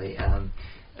 recently.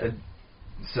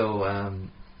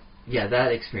 Yeah,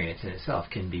 that experience in itself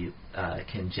can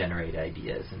generate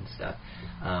ideas and stuff.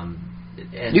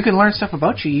 And you can learn stuff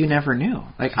about you never knew.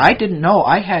 Like, I didn't know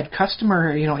I had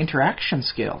customer, interaction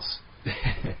skills.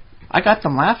 I got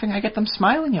them laughing. I get them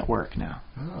smiling at work now.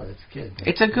 Oh, that's good.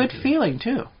 It's a good feeling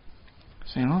too.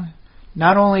 So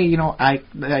not only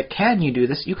can you do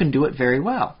this, you can do it very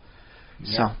well.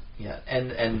 Yeah, so yeah,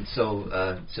 and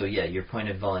so yeah, your point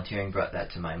of volunteering brought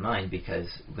that to my mind, because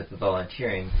with the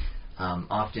volunteering,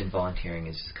 often volunteering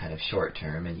is kind of short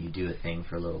term, and you do a thing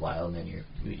for a little while, and then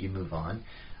you move on.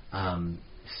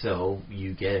 So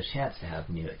you get a chance to have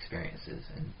new experiences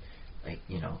and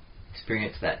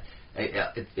experience that.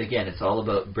 Again, it's all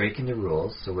about breaking the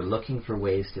rules. So we're looking for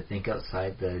ways to think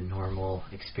outside the normal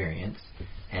experience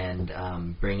and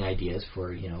bring ideas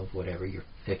for whatever your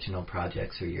fictional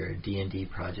projects or your D&D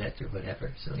project or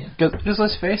whatever. So yeah. Because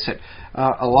let's face it,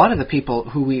 a lot of the people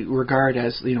who we regard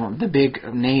as the big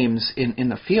names in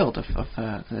the field of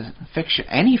fiction,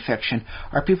 any fiction,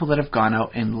 are people that have gone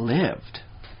out and lived.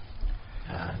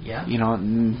 Yeah.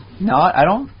 I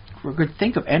don't. We could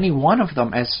think of any one of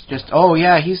them as just, oh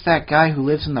yeah, he's that guy who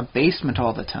lives in the basement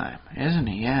all the time, isn't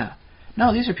he? Yeah.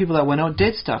 No, these are people that went out,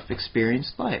 did stuff,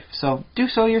 experienced life. So do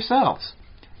so yourselves.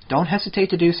 Don't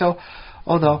hesitate to do so,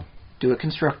 although do it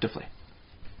constructively.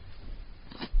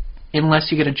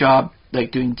 Unless you get a job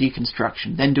like doing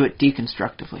deconstruction, then do it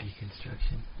deconstructively.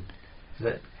 Deconstruction. Is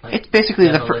that like it's basically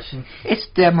demolition? It's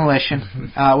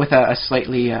demolition with a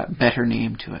slightly better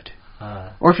name to it.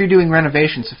 Or if you're doing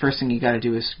renovations, the first thing you got to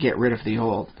do is get rid of the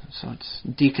old. So it's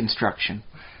deconstruction,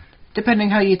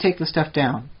 depending how you take the stuff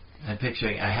down. I'm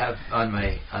picturing. I have on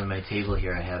my table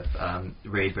here. I have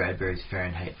Ray Bradbury's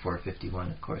Fahrenheit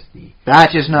 451. Of course,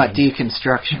 that is not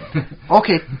deconstruction.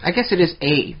 Okay, I guess it is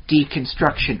a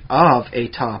deconstruction of a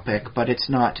topic, but it's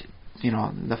not.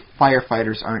 The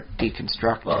firefighters aren't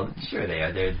deconstructing. Well, sure they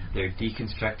are. They're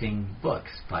deconstructing books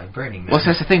by burning them. Well,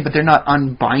 that's the thing, but they're not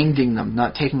unbinding them,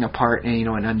 not taking apart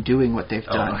and undoing what they've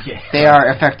done. Okay. They are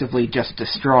effectively just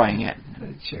destroying it.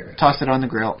 Sure. Toss it on the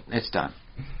grill. It's done.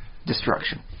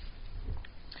 Destruction.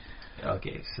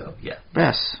 Okay, so yeah.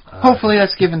 Yes. Hopefully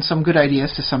that's given some good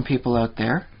ideas to some people out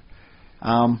there.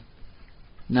 Now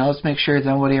let's make sure that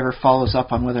nobody ever follows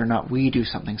up on whether or not we do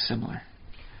something similar.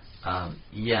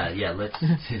 Yeah. Let's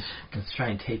try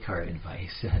and take our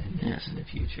advice in the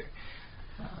future.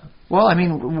 Well, I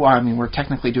mean, we're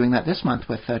technically doing that this month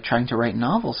with trying to write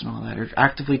novels and all that, or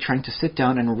actively trying to sit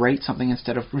down and write something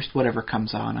instead of just whatever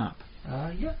comes on up.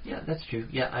 Yeah, that's true.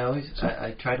 Yeah,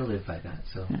 I try to live by that.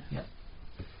 So yeah.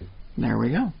 There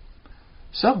we go.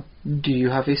 So, do you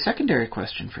have a secondary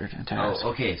question to ask?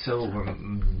 Oh, okay. So we're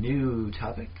new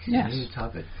topic. Yes. New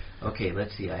topic. Okay,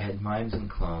 let's see. I had mimes and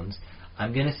clones.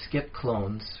 I'm going to skip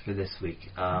clones for this week.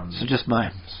 So just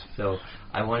mimes. So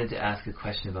I wanted to ask a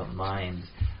question about mimes.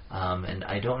 And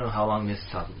I don't know how long this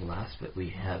topic will last, but we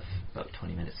have about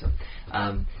 20 minutes. So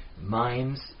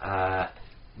mimes,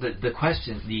 the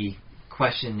question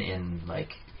in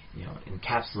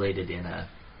encapsulated in a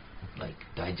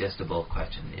digestible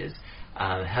question is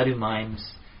how do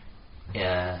mimes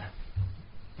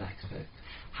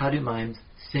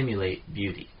simulate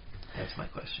beauty? That's my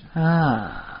question.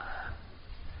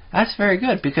 That's very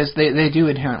good, because they do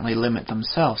inherently limit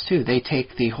themselves too. They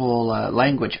take the whole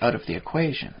language out of the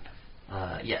equation.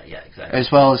 Yeah, exactly. As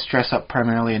well as dress up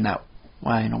primarily in that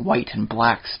white and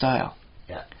black style.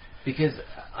 Yeah, because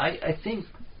I think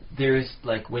there's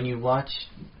when you watch,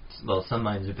 well, some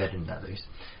mimes are better than others,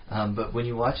 but when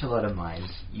you watch a lot of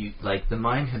mimes, the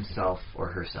mime himself or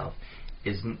herself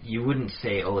you wouldn't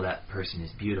say, oh, that person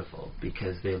is beautiful,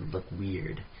 because they look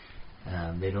weird.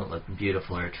 They don't look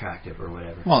beautiful or attractive or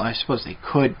whatever. Well, I suppose they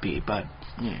could be, but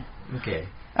yeah. Okay.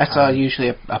 That's usually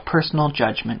a personal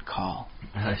judgment call.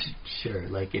 Sure,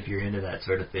 like if you're into that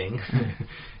sort of thing,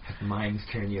 if mimes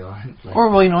turn you on. Like, or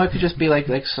well, it could just be like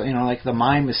the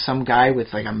mime is some guy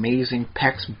with like amazing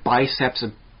pecs, biceps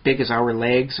as big as our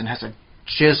legs, and has a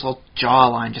chiseled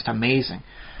jawline, just amazing.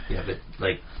 Yeah, but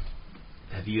like,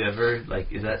 have you ever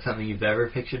is that something you've ever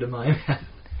pictured a mime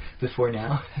before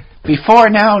now? Before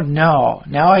now, no.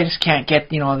 Now I just can't get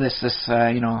this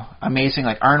amazing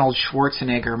like Arnold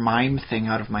Schwarzenegger mime thing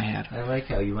out of my head. I like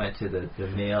how you went to the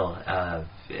male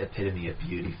epitome of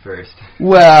beauty first.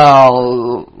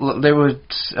 Well, there was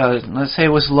let's say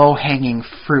it was low-hanging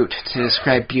fruit to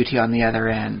describe beauty on the other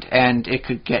end, and it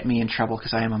could get me in trouble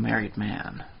because I am a married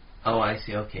man. Oh, I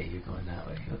see. Okay, you're going that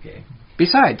way. Okay.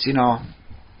 Besides,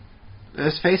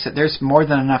 let's face it, there's more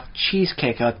than enough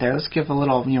cheesecake out there. Let's give a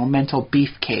little, mental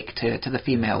beefcake to the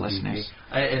female listeners.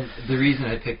 And the reason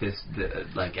I picked this,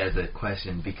 as a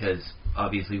question, because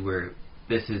obviously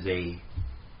this is a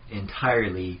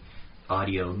entirely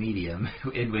audio medium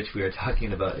in which we are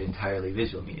talking about entirely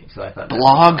visual medium. So I thought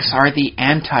blogs are the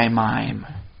anti-mime.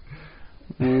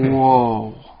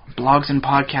 Whoa, blogs and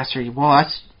podcasts are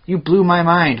you blew my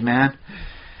mind, man.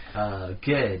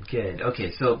 Good.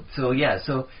 Okay,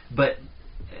 but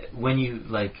when you,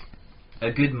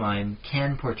 a good mime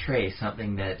can portray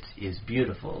something that is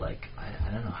beautiful,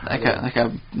 I don't know how... Like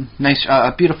a nice,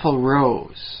 a beautiful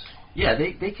rose. Yeah,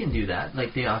 they can do that.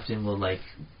 They often will,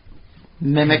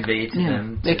 mimic... convey to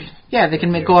them... They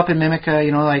can go up and mimic,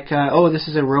 this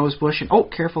is a rose bush, and,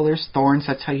 careful, there's thorns,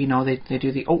 that's how they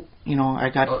do the, I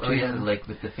got...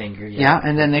 with the finger, Yeah,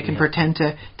 and then they can pretend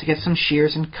to get some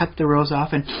shears and cut the rose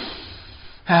off and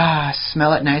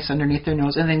smell it nice underneath their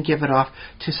nose and then give it off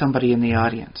to somebody in the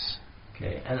audience.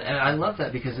 Okay, and I love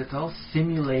that because it's all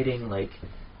simulating,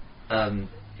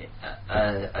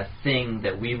 a thing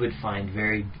that we would find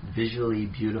very visually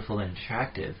beautiful and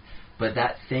attractive, but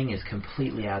that thing is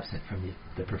completely absent from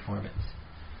the performance.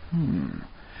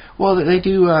 Well, they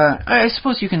do... I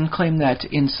suppose you can claim that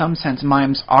in some sense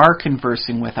mimes are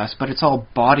conversing with us, but it's all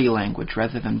body language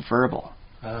rather than verbal.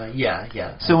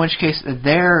 Yeah. So in which case,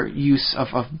 their use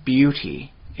of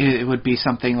beauty, it would be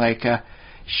something like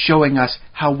showing us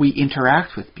how we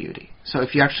interact with beauty. So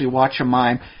if you actually watch a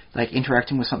mime,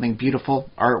 interacting with something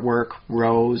beautiful, artwork,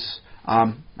 rose,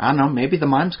 I don't know, maybe the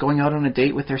mime's going out on a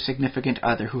date with their significant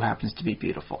other who happens to be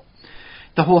beautiful.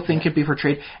 The whole thing could be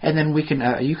portrayed, and then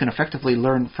you can effectively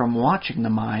learn from watching the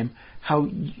mime how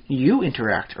you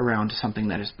interact around something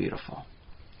that is beautiful.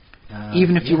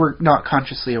 Even if you were not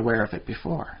consciously aware of it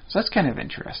before. So that's kind of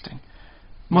interesting.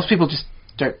 Most people just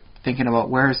start thinking about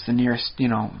where's the nearest,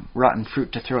 rotten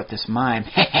fruit to throw at this mime.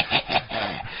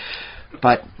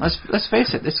 But let's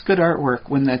face it, it's good artwork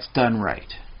when that's done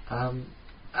right.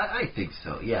 I think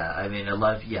so. Yeah, I mean, a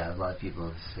lot of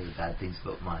people say bad things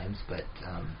about mimes, but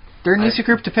they're an easy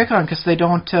group to pick on because they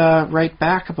don't write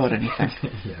back about anything.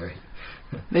 Yeah, right.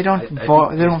 They don't. They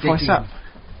don't voice up.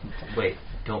 Wait,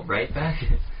 don't write back?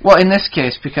 Well, in this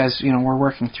case, because we're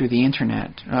working through the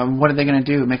internet, what are they going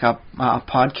to do? Make a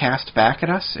podcast back at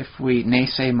us if we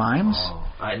naysay mimes? Oh,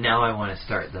 now I want to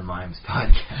start the mimes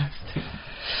podcast.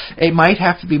 It might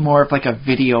have to be more of a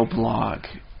video blog.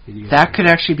 That could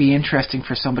actually be interesting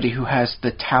for somebody who has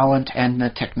the talent and the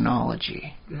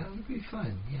technology. That would be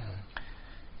fun, yeah.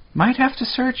 Might have to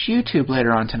search YouTube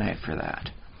later on tonight for that.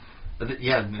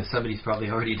 Yeah, somebody's probably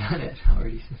already done it.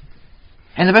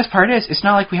 And the best part is, it's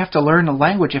not like we have to learn a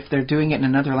language if they're doing it in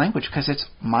another language, because it's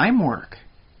mime work.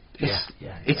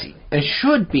 Exactly. It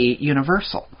should be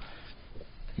universal.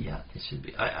 Yeah, it should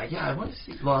be. I want to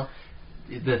see... Well,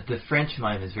 the French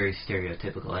mime is very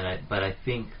stereotypical, but I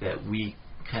think that we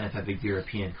kind of have a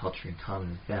European culture in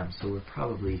common with them, so we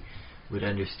probably would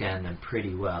understand them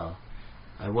pretty well.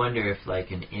 I wonder if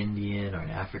an Indian or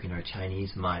an African or a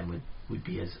Chinese mime would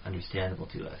be as understandable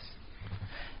to us.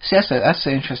 See, that's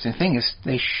the interesting thing, is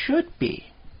they should be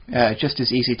just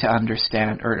as easy to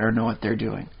understand or know what they're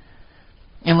doing.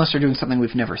 Unless they're doing something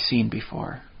we've never seen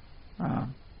before.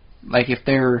 If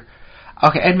they're...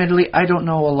 Okay, admittedly, I don't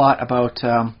know a lot about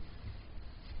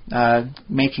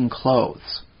making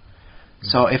clothes.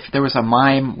 So if there was a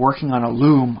mime working on a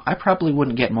loom, I probably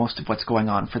wouldn't get most of what's going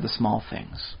on for the small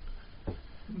things.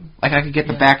 I could get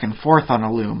the back and forth on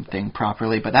a loom thing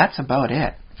properly, but that's about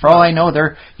it. For all I know,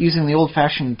 they're using the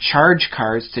old-fashioned charge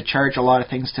cards to charge a lot of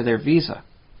things to their Visa.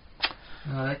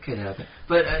 That could happen.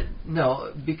 But,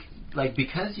 no, like,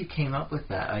 because you came up with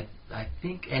that, I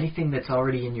think anything that's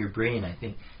already in your brain, I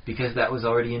think, because that was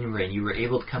already in your brain, you were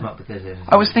able to come up with it.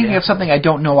 I was thinking of something I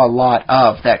don't know a lot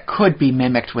of that could be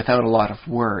mimicked without a lot of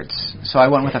words. So I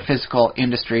went with a physical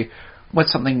industry.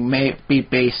 What's something may be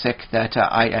basic that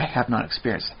I have not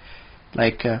experienced?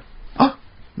 Like,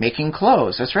 making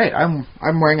clothes. That's right.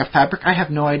 I'm wearing a fabric I have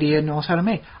no idea knows how to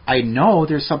make. I know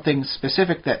there's something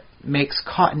specific that makes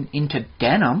cotton into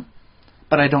denim,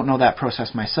 but I don't know that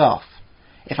process myself.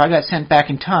 If I got sent back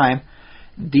in time,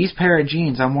 these pair of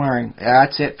jeans I'm wearing,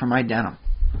 that's it for my denim.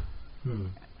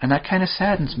 And that kind of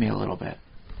saddens me a little bit.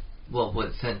 Well,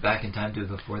 what, sent back in time to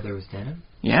before there was denim?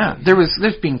 Yeah,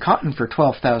 there's been cotton for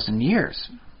 12,000 years.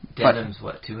 Denim's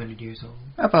what, 200 years old?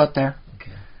 About there.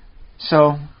 Okay.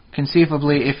 So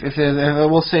conceivably, if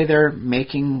we'll say they're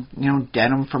making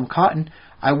denim from cotton,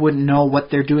 I wouldn't know what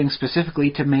they're doing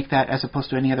specifically to make that as opposed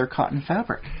to any other cotton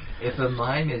fabric. If a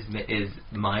mime is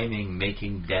miming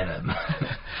making denim,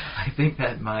 I think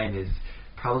that mime is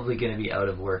probably going to be out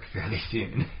of work fairly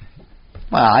soon.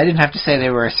 Well, I didn't have to say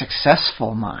they were a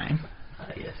successful mime.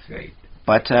 Yes, right.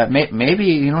 But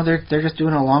maybe they're just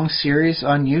doing a long series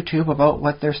on YouTube about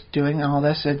what they're doing and all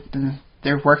this, and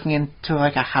they're working into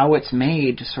like a how it's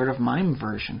made sort of mime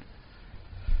version.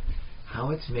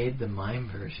 How it's made the mime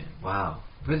version. Wow.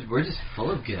 We're just full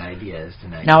of good ideas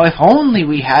tonight. Now, if only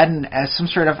we had as some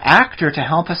sort of actor to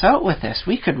help us out with this,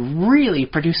 we could really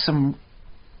produce some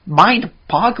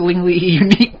mind-bogglingly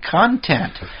unique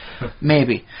content.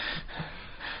 Maybe.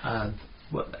 Well,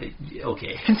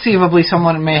 okay. Conceivably,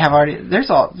 someone may have already.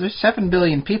 There's 7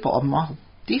 billion people. A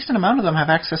decent amount of them have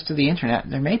access to the internet.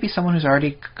 There may be someone who's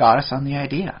already got us on the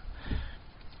idea.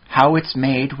 How it's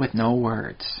made with no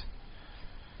words.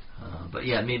 But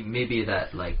yeah, maybe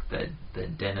that like the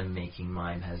denim making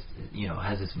mime has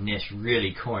its niche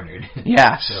really cornered.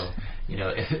 Yes. So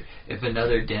if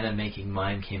another denim making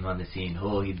mime came on the scene,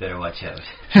 you'd better watch out.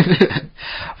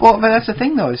 Well, but that's the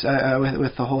thing though. Is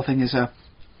with the whole thing is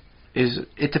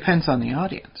it depends on the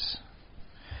audience.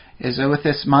 With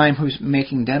this mime who's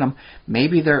making denim,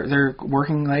 maybe they're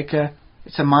working like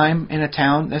it's a mime in a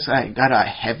town that's got a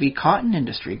heavy cotton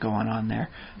industry going on there.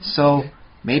 So.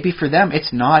 Maybe for them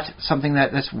it's not something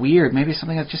that's weird. Maybe it's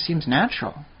something that just seems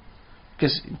natural.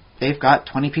 Because they've got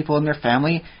 20 people in their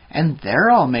family and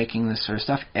they're all making this sort of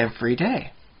stuff every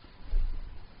day.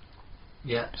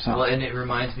 Yeah. So. Well, and it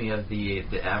reminds me of the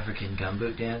African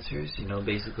gumboot dancers.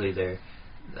 Basically they're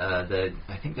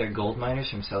I think they're gold miners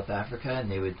from South Africa,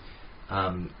 and they would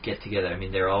get together. I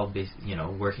mean, they're all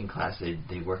working class.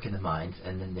 They work in the mines,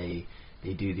 and then they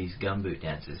do these gumboot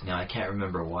dances. Now, I can't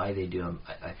remember why they do them.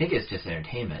 I think it's just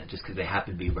entertainment, just because they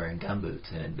happen to be wearing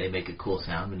gumboots, and they make a cool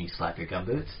sound when you slap your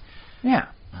gumboots. Yeah.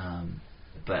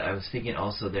 But I was thinking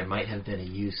also there might have been a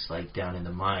use, like, down in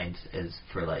the mines as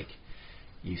for, like,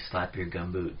 you slap your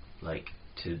gumboot, like,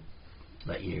 to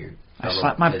let your... I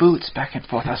slap my boots back and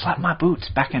forth. I slap my boots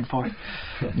back and forth.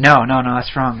 No,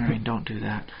 that's wrong. I mean, don't do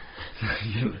that.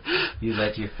 You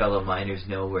let your fellow miners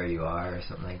know where you are or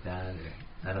something like that, or...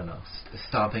 I don't know,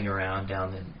 stomping around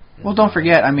down in well, don't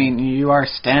forget, I mean, you are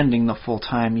standing the full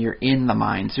time you're in the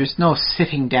mines. There's no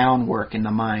sitting down work in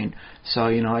the mine. So,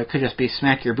 it could just be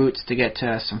smack your boots to get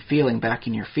some feeling back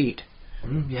in your feet.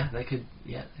 Yeah, that could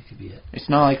be it. It's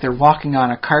not like they're walking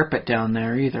on a carpet down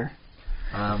there either.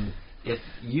 If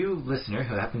you, listener,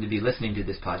 who happen to be listening to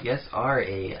this podcast, are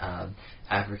a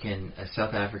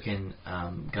South African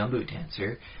gumboot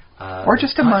dancer, or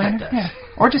just a miner,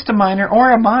 or just a miner,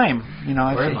 or a mime.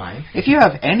 Or a mime. If you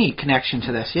have any connection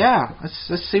to this,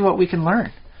 let's see what we can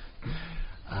learn.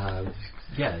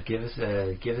 Give us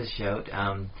a shout.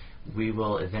 We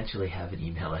will eventually have an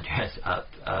email address up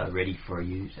ready for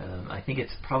you. I think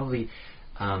it's probably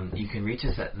you can reach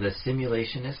us at the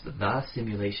Simulationist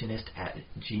at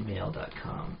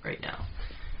gmail.com right now.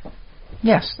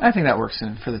 Yes, I think that works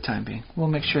for the time being. We'll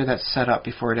make sure that's set up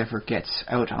before it ever gets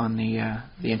out on the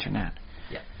internet.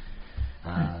 Yeah.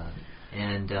 I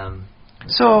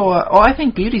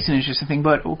think beauty's an interesting thing,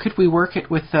 but could we work it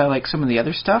with like some of the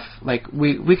other stuff? Like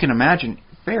we can imagine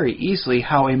very easily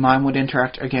how a mime would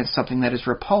interact against something that is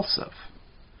repulsive.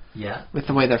 Yeah. With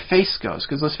the way their face goes,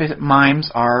 because let's face it, mimes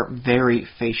are very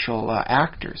facial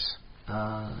actors.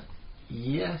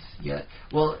 Yes. Yeah.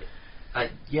 Well.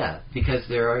 Because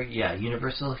there are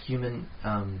universal human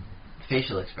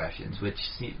facial expressions, which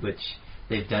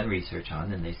they've done research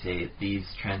on, and they say these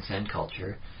transcend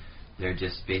culture. They're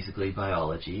just basically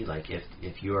biology. Like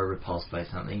if you are repulsed by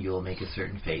something, you will make a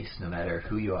certain face, no matter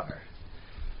who you are.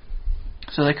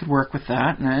 So they could work with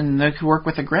that, and they could work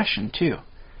with aggression too.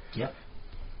 Yep.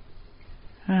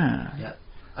 Huh. Yep.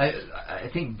 I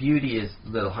think beauty is a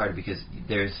little hard because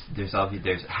there's obviously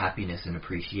there's happiness and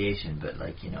appreciation, but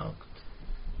like, you know,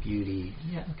 beauty,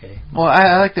 yeah, okay. Well,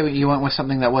 I like that you went with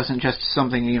something that wasn't just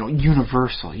something, you know,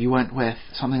 universal. You went with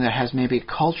something that has maybe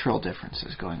cultural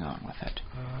differences going on with it.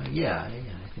 Yeah,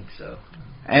 I think so.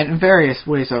 And various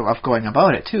ways of going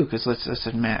about it too, because let's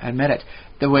admit it.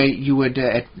 The way you would,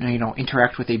 you know,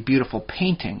 interact with a beautiful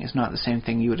painting is not the same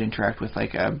thing you would interact with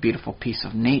like a beautiful piece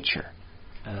of nature.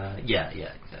 Yeah,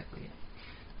 exactly.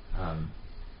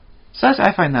 So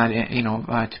I find that, you know,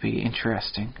 to be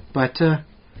interesting. But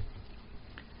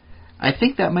I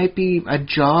think that might be a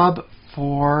job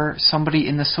for somebody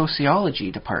in the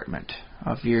sociology department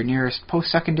of your nearest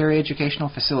post-secondary educational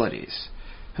facilities,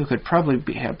 who could probably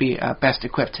be best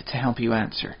equipped to help you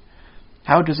answer.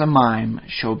 How does a mime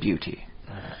show beauty?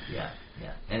 Yeah.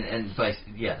 And by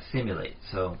simulate.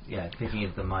 So, thinking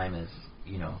of the mime as,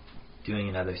 you know, doing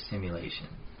another simulation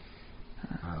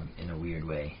in a weird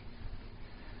way.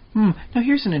 Now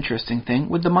here's an interesting thing.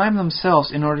 Would the mime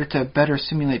themselves, in order to better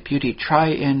simulate beauty, try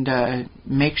and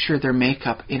make sure their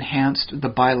makeup enhanced the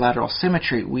bilateral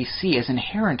symmetry we see as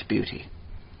inherent beauty?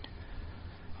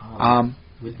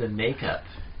 With the makeup?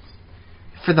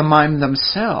 For the mime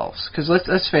themselves. Because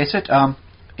let's face it,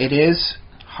 it is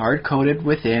hard-coded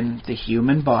within the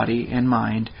human body and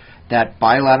mind that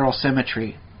bilateral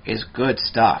symmetry is good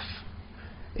stuff.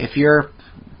 If you're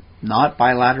not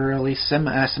bilaterally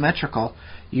symmetrical,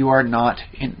 you are not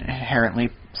inherently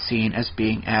seen as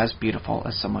being as beautiful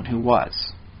as someone who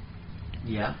was.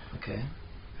 Yeah, okay.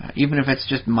 Even if it's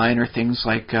just minor things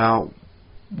like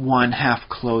one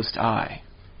half-closed eye.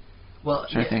 Well,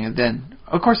 sort of thing. And then,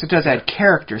 of course, it does add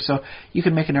character, so you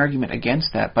can make an argument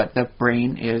against that, but the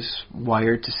brain is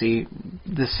wired to see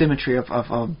the symmetry of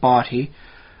a body.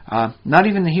 Not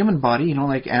even the human body, you know,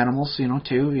 like animals, you know,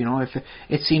 too, you know, if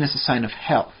it's seen as a sign of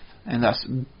health, and thus,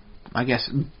 I guess,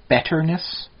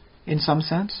 betterness in some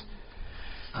sense.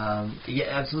 Yeah,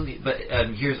 absolutely. But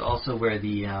here's also where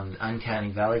the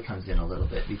uncanny valley comes in a little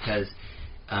bit, because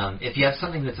if you have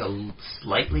something that's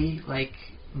slightly like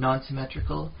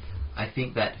non-symmetrical, I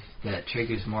think that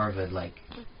triggers more of a, like,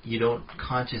 you don't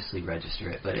consciously register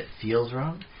it, but it feels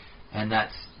wrong, and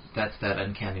that's that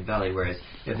uncanny valley. Whereas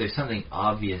if there's something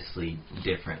obviously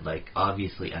different, like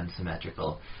obviously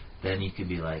unsymmetrical, then you could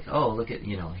be like, oh, look at,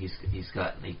 you know, he's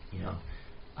got, like, you know,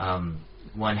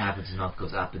 one half of his mouth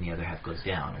goes up and the other half goes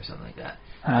down, or something like that.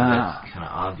 That's kind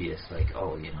of obvious, like,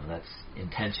 oh, you know, that's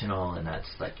intentional and that's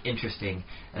like interesting,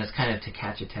 and it's kind of to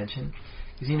catch attention,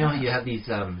 because you know you have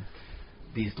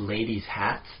these ladies'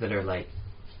 hats that are like,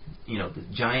 you know, the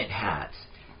giant hats,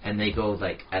 and they go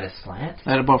like at a slant.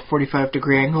 At about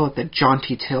 45-degree angle at the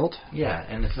jaunty tilt. Yeah,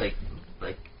 and it's like,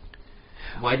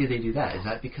 why do they do that? Is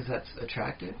that because that's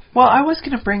attractive? Well, I was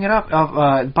going to bring it up.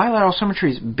 Bilateral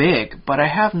symmetry is big, but I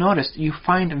have noticed you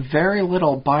find very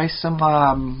little bilateral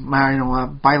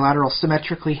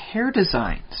symmetrically hair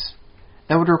designs.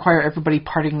 That would require everybody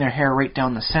parting their hair right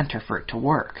down the center for it to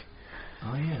work.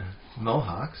 Oh yeah,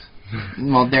 mohawks.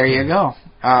 Well, there you go.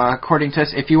 According to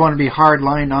us, if you want to be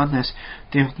hard-lined on this,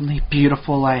 the only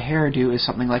beautiful hairdo is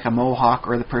something like a mohawk,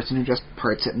 or the person who just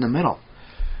parts it in the middle.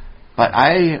 But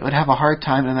I would have a hard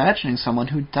time imagining someone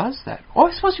who does that. Oh,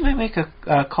 I suppose you might make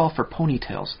a call for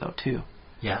ponytails, though, too.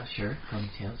 Yeah, sure.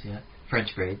 Ponytails, yeah.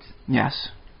 French braids. Yes.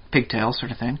 Pigtails,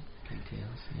 sort of thing.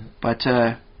 Pigtails,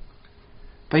 yeah.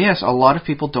 But yes, a lot of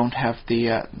people don't have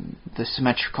the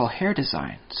symmetrical hair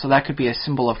design. So that could be a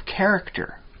symbol of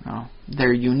character, you know,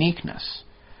 their uniqueness.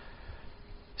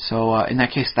 So in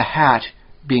that case, the hat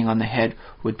being on the head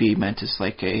would be meant as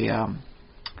like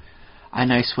a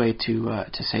nice way to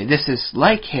say this is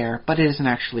like hair, but it isn't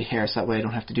actually hair, so that way I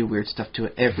don't have to do weird stuff to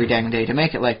it every dang day to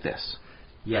make it like this.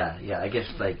 Yeah, I guess,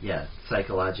 like,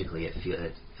 psychologically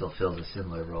it fulfills a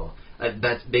similar role.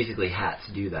 That's basically, hats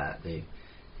do that. They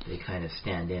kind of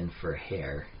stand in for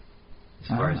hair, as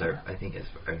far as our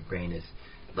brain is,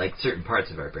 like certain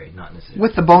parts of our brain, not necessarily.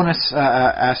 With the bonus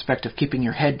aspect of keeping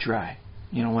your head dry,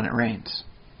 you know, when it rains.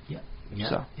 Yeah.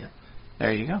 So,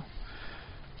 there you go.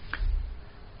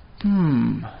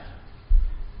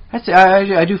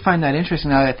 I do find that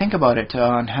interesting now that I think about it,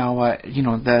 on how, you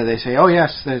know, they say, oh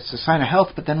yes, it's a sign of health,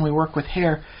 but then we work with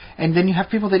hair, and then you have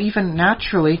people that even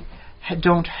naturally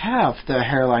don't have the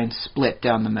hairline split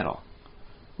down the middle.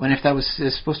 When if that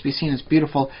is supposed to be seen as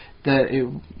beautiful,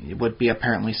 it would be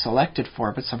apparently selected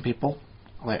for, but some people,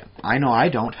 like, I know I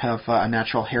don't have a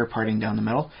natural hair parting down the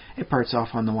middle. It parts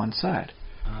off on the one side.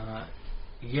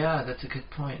 Yeah, that's a good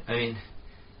point. I mean,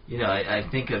 you know, I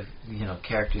think of, you know,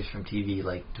 characters from TV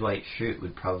like Dwight Schrute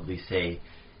would probably say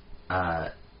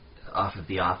off of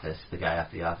The Office, the guy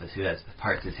off The Office who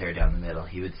parts his hair down the middle,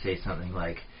 he would say something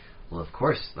like, well, of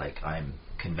course, like, I'm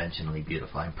conventionally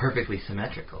beautiful. I'm perfectly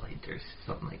symmetrical. Or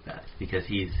something like that. Because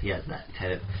he has that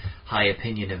kind of high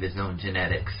opinion of his own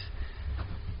genetics.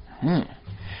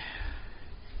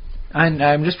 And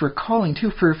I'm just recalling,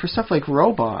 too, for stuff like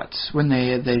robots, when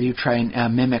they do try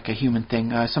and mimic a human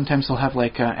thing, sometimes they'll have,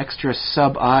 like, extra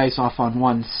sub-eyes off on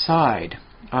one side.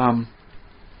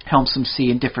 Helps them see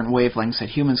in different wavelengths that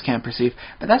humans can't perceive.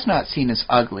 But that's not seen as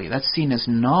ugly. That's seen as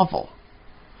novel.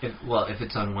 If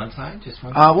it's on one side, just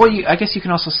one side? Well, I guess you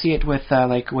can also see it with,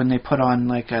 like, when they put on,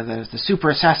 like, the super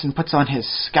assassin puts on his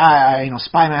Spy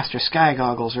Master sky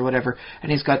goggles or whatever,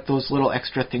 and he's got those little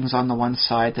extra things on the one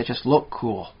side that just look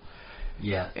cool.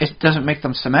 Yeah. It doesn't make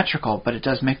them symmetrical, but it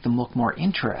does make them look more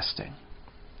interesting.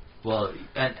 Well,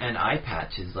 an eye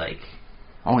patch is like...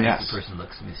 Oh, yes. The person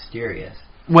looks mysterious.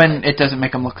 When it doesn't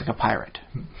make them look like a pirate.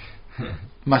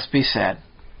 Must be said.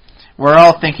 We're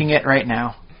all thinking it right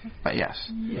now. But yes.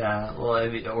 Yeah, well, I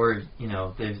mean, or,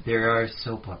 there are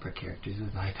soap opera characters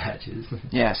with eye patches.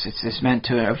 Yes, it's meant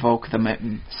to evoke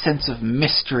the sense of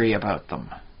mystery about them.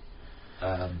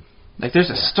 Like, there's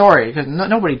a story, because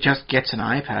nobody just gets an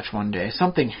eye patch one day.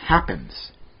 Something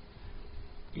happens.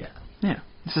 Yeah. Yeah.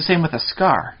 It's the same with a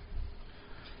scar.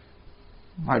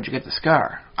 Why'd you get the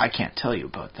scar? I can't tell you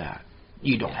about that.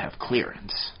 You don't have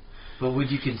clearance. But would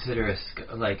you consider a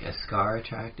scar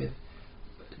attractive?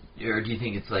 Or do you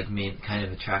think it's like kind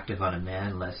of attractive on a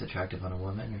man, less attractive on a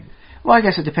woman? Or? Well, I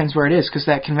guess it depends where it is, because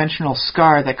that conventional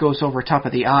scar that goes over top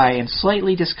of the eye and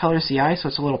slightly discolors the eye, so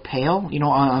it's a little pale,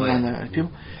 on the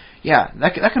people. Yeah,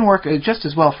 that can work just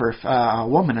as well for a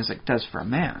woman as it does for a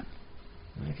man.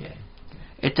 Okay.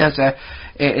 It does.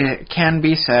 It can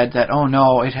be said that, oh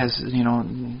no, it has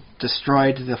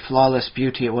destroyed the flawless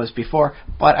beauty it was before,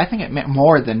 but I think it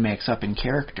more than makes up in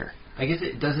character. I guess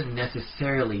it doesn't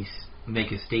necessarily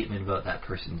make a statement about that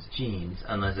person's genes,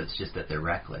 unless it's just that they're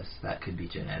reckless. That could be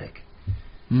genetic,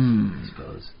 I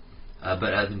suppose.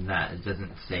 But other than that, it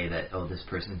doesn't say that, oh, this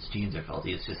person's genes are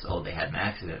faulty. It's just, oh, they had an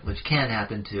accident, which can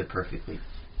happen to a perfectly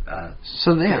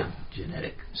good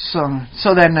genetic.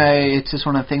 So then it's just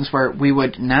one of the things where we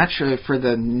would naturally, for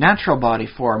the natural body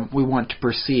form, we want to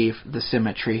perceive the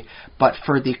symmetry, but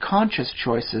for the conscious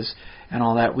choices and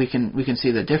all that, we can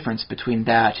see the difference between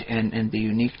that and the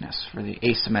uniqueness for the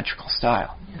asymmetrical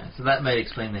style. Yeah, so that might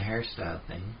explain the hairstyle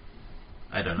thing.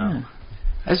 I don't know.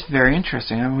 That's very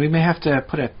interesting. I mean, we may have to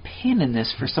put a pin in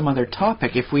this for some other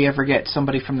topic if we ever get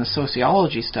somebody from the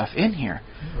sociology stuff in here.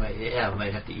 Right, yeah, we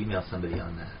might have to email somebody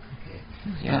on that. Okay.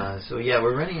 Yeah.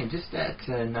 We're running just at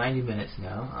 90 minutes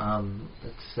now.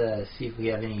 Let's see if we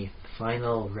have any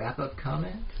final wrap-up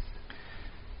comments.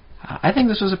 I think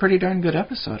this was a pretty darn good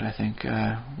episode, I think.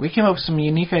 We came up with some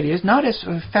unique ideas, not as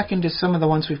fecund as some of the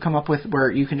ones we've come up with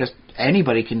where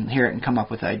anybody can hear it and come up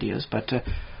with ideas, but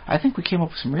I think we came up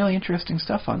with some really interesting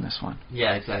stuff on this one.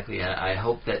 Yeah, exactly. I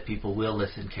hope that people will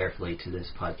listen carefully to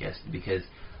this podcast, because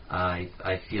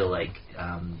I feel like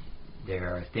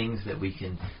there are things that we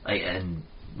can, and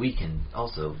we can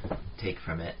also take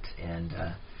from it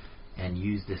and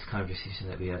use this conversation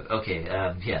that we have. Okay,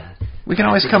 yeah. We can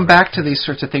always come back to these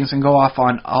sorts of things and go off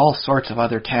on all sorts of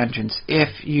other tangents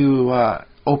if you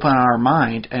open our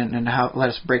mind and let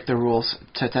us break the rules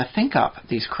to think up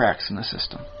these cracks in the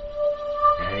system.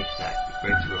 Exactly.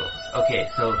 Break the rules. Okay,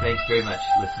 so thanks very much,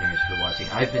 listeners, for watching.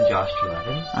 I've been Josh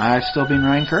Trelevin. I've still been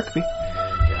Ryan Kirkby.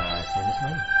 And send us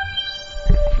money.